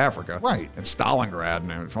North Africa, right? And Stalingrad,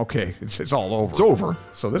 and it was, okay, it's all over. It's over.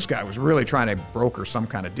 So this guy was really trying to broker some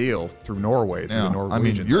kind of deal through Norway, through the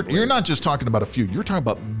Norwegians. I mean, you're not just talking about a few. You're talking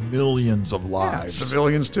about millions of lives,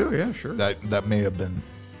 civilians too. Yeah, sure. That may have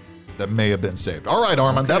been saved. All right,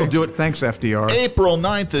 Armand, that'll do it. Thanks, FDR. April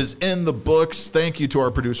 9th is in the books. Thank you to our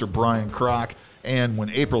producer Brian Kroc. And when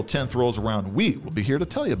April 10th rolls around, we will be here to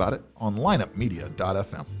tell you about it on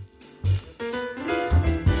lineupmedia.fm.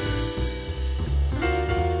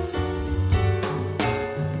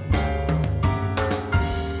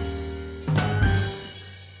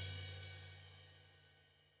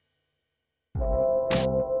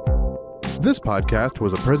 This podcast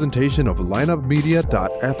was a presentation of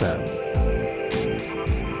lineupmedia.fm.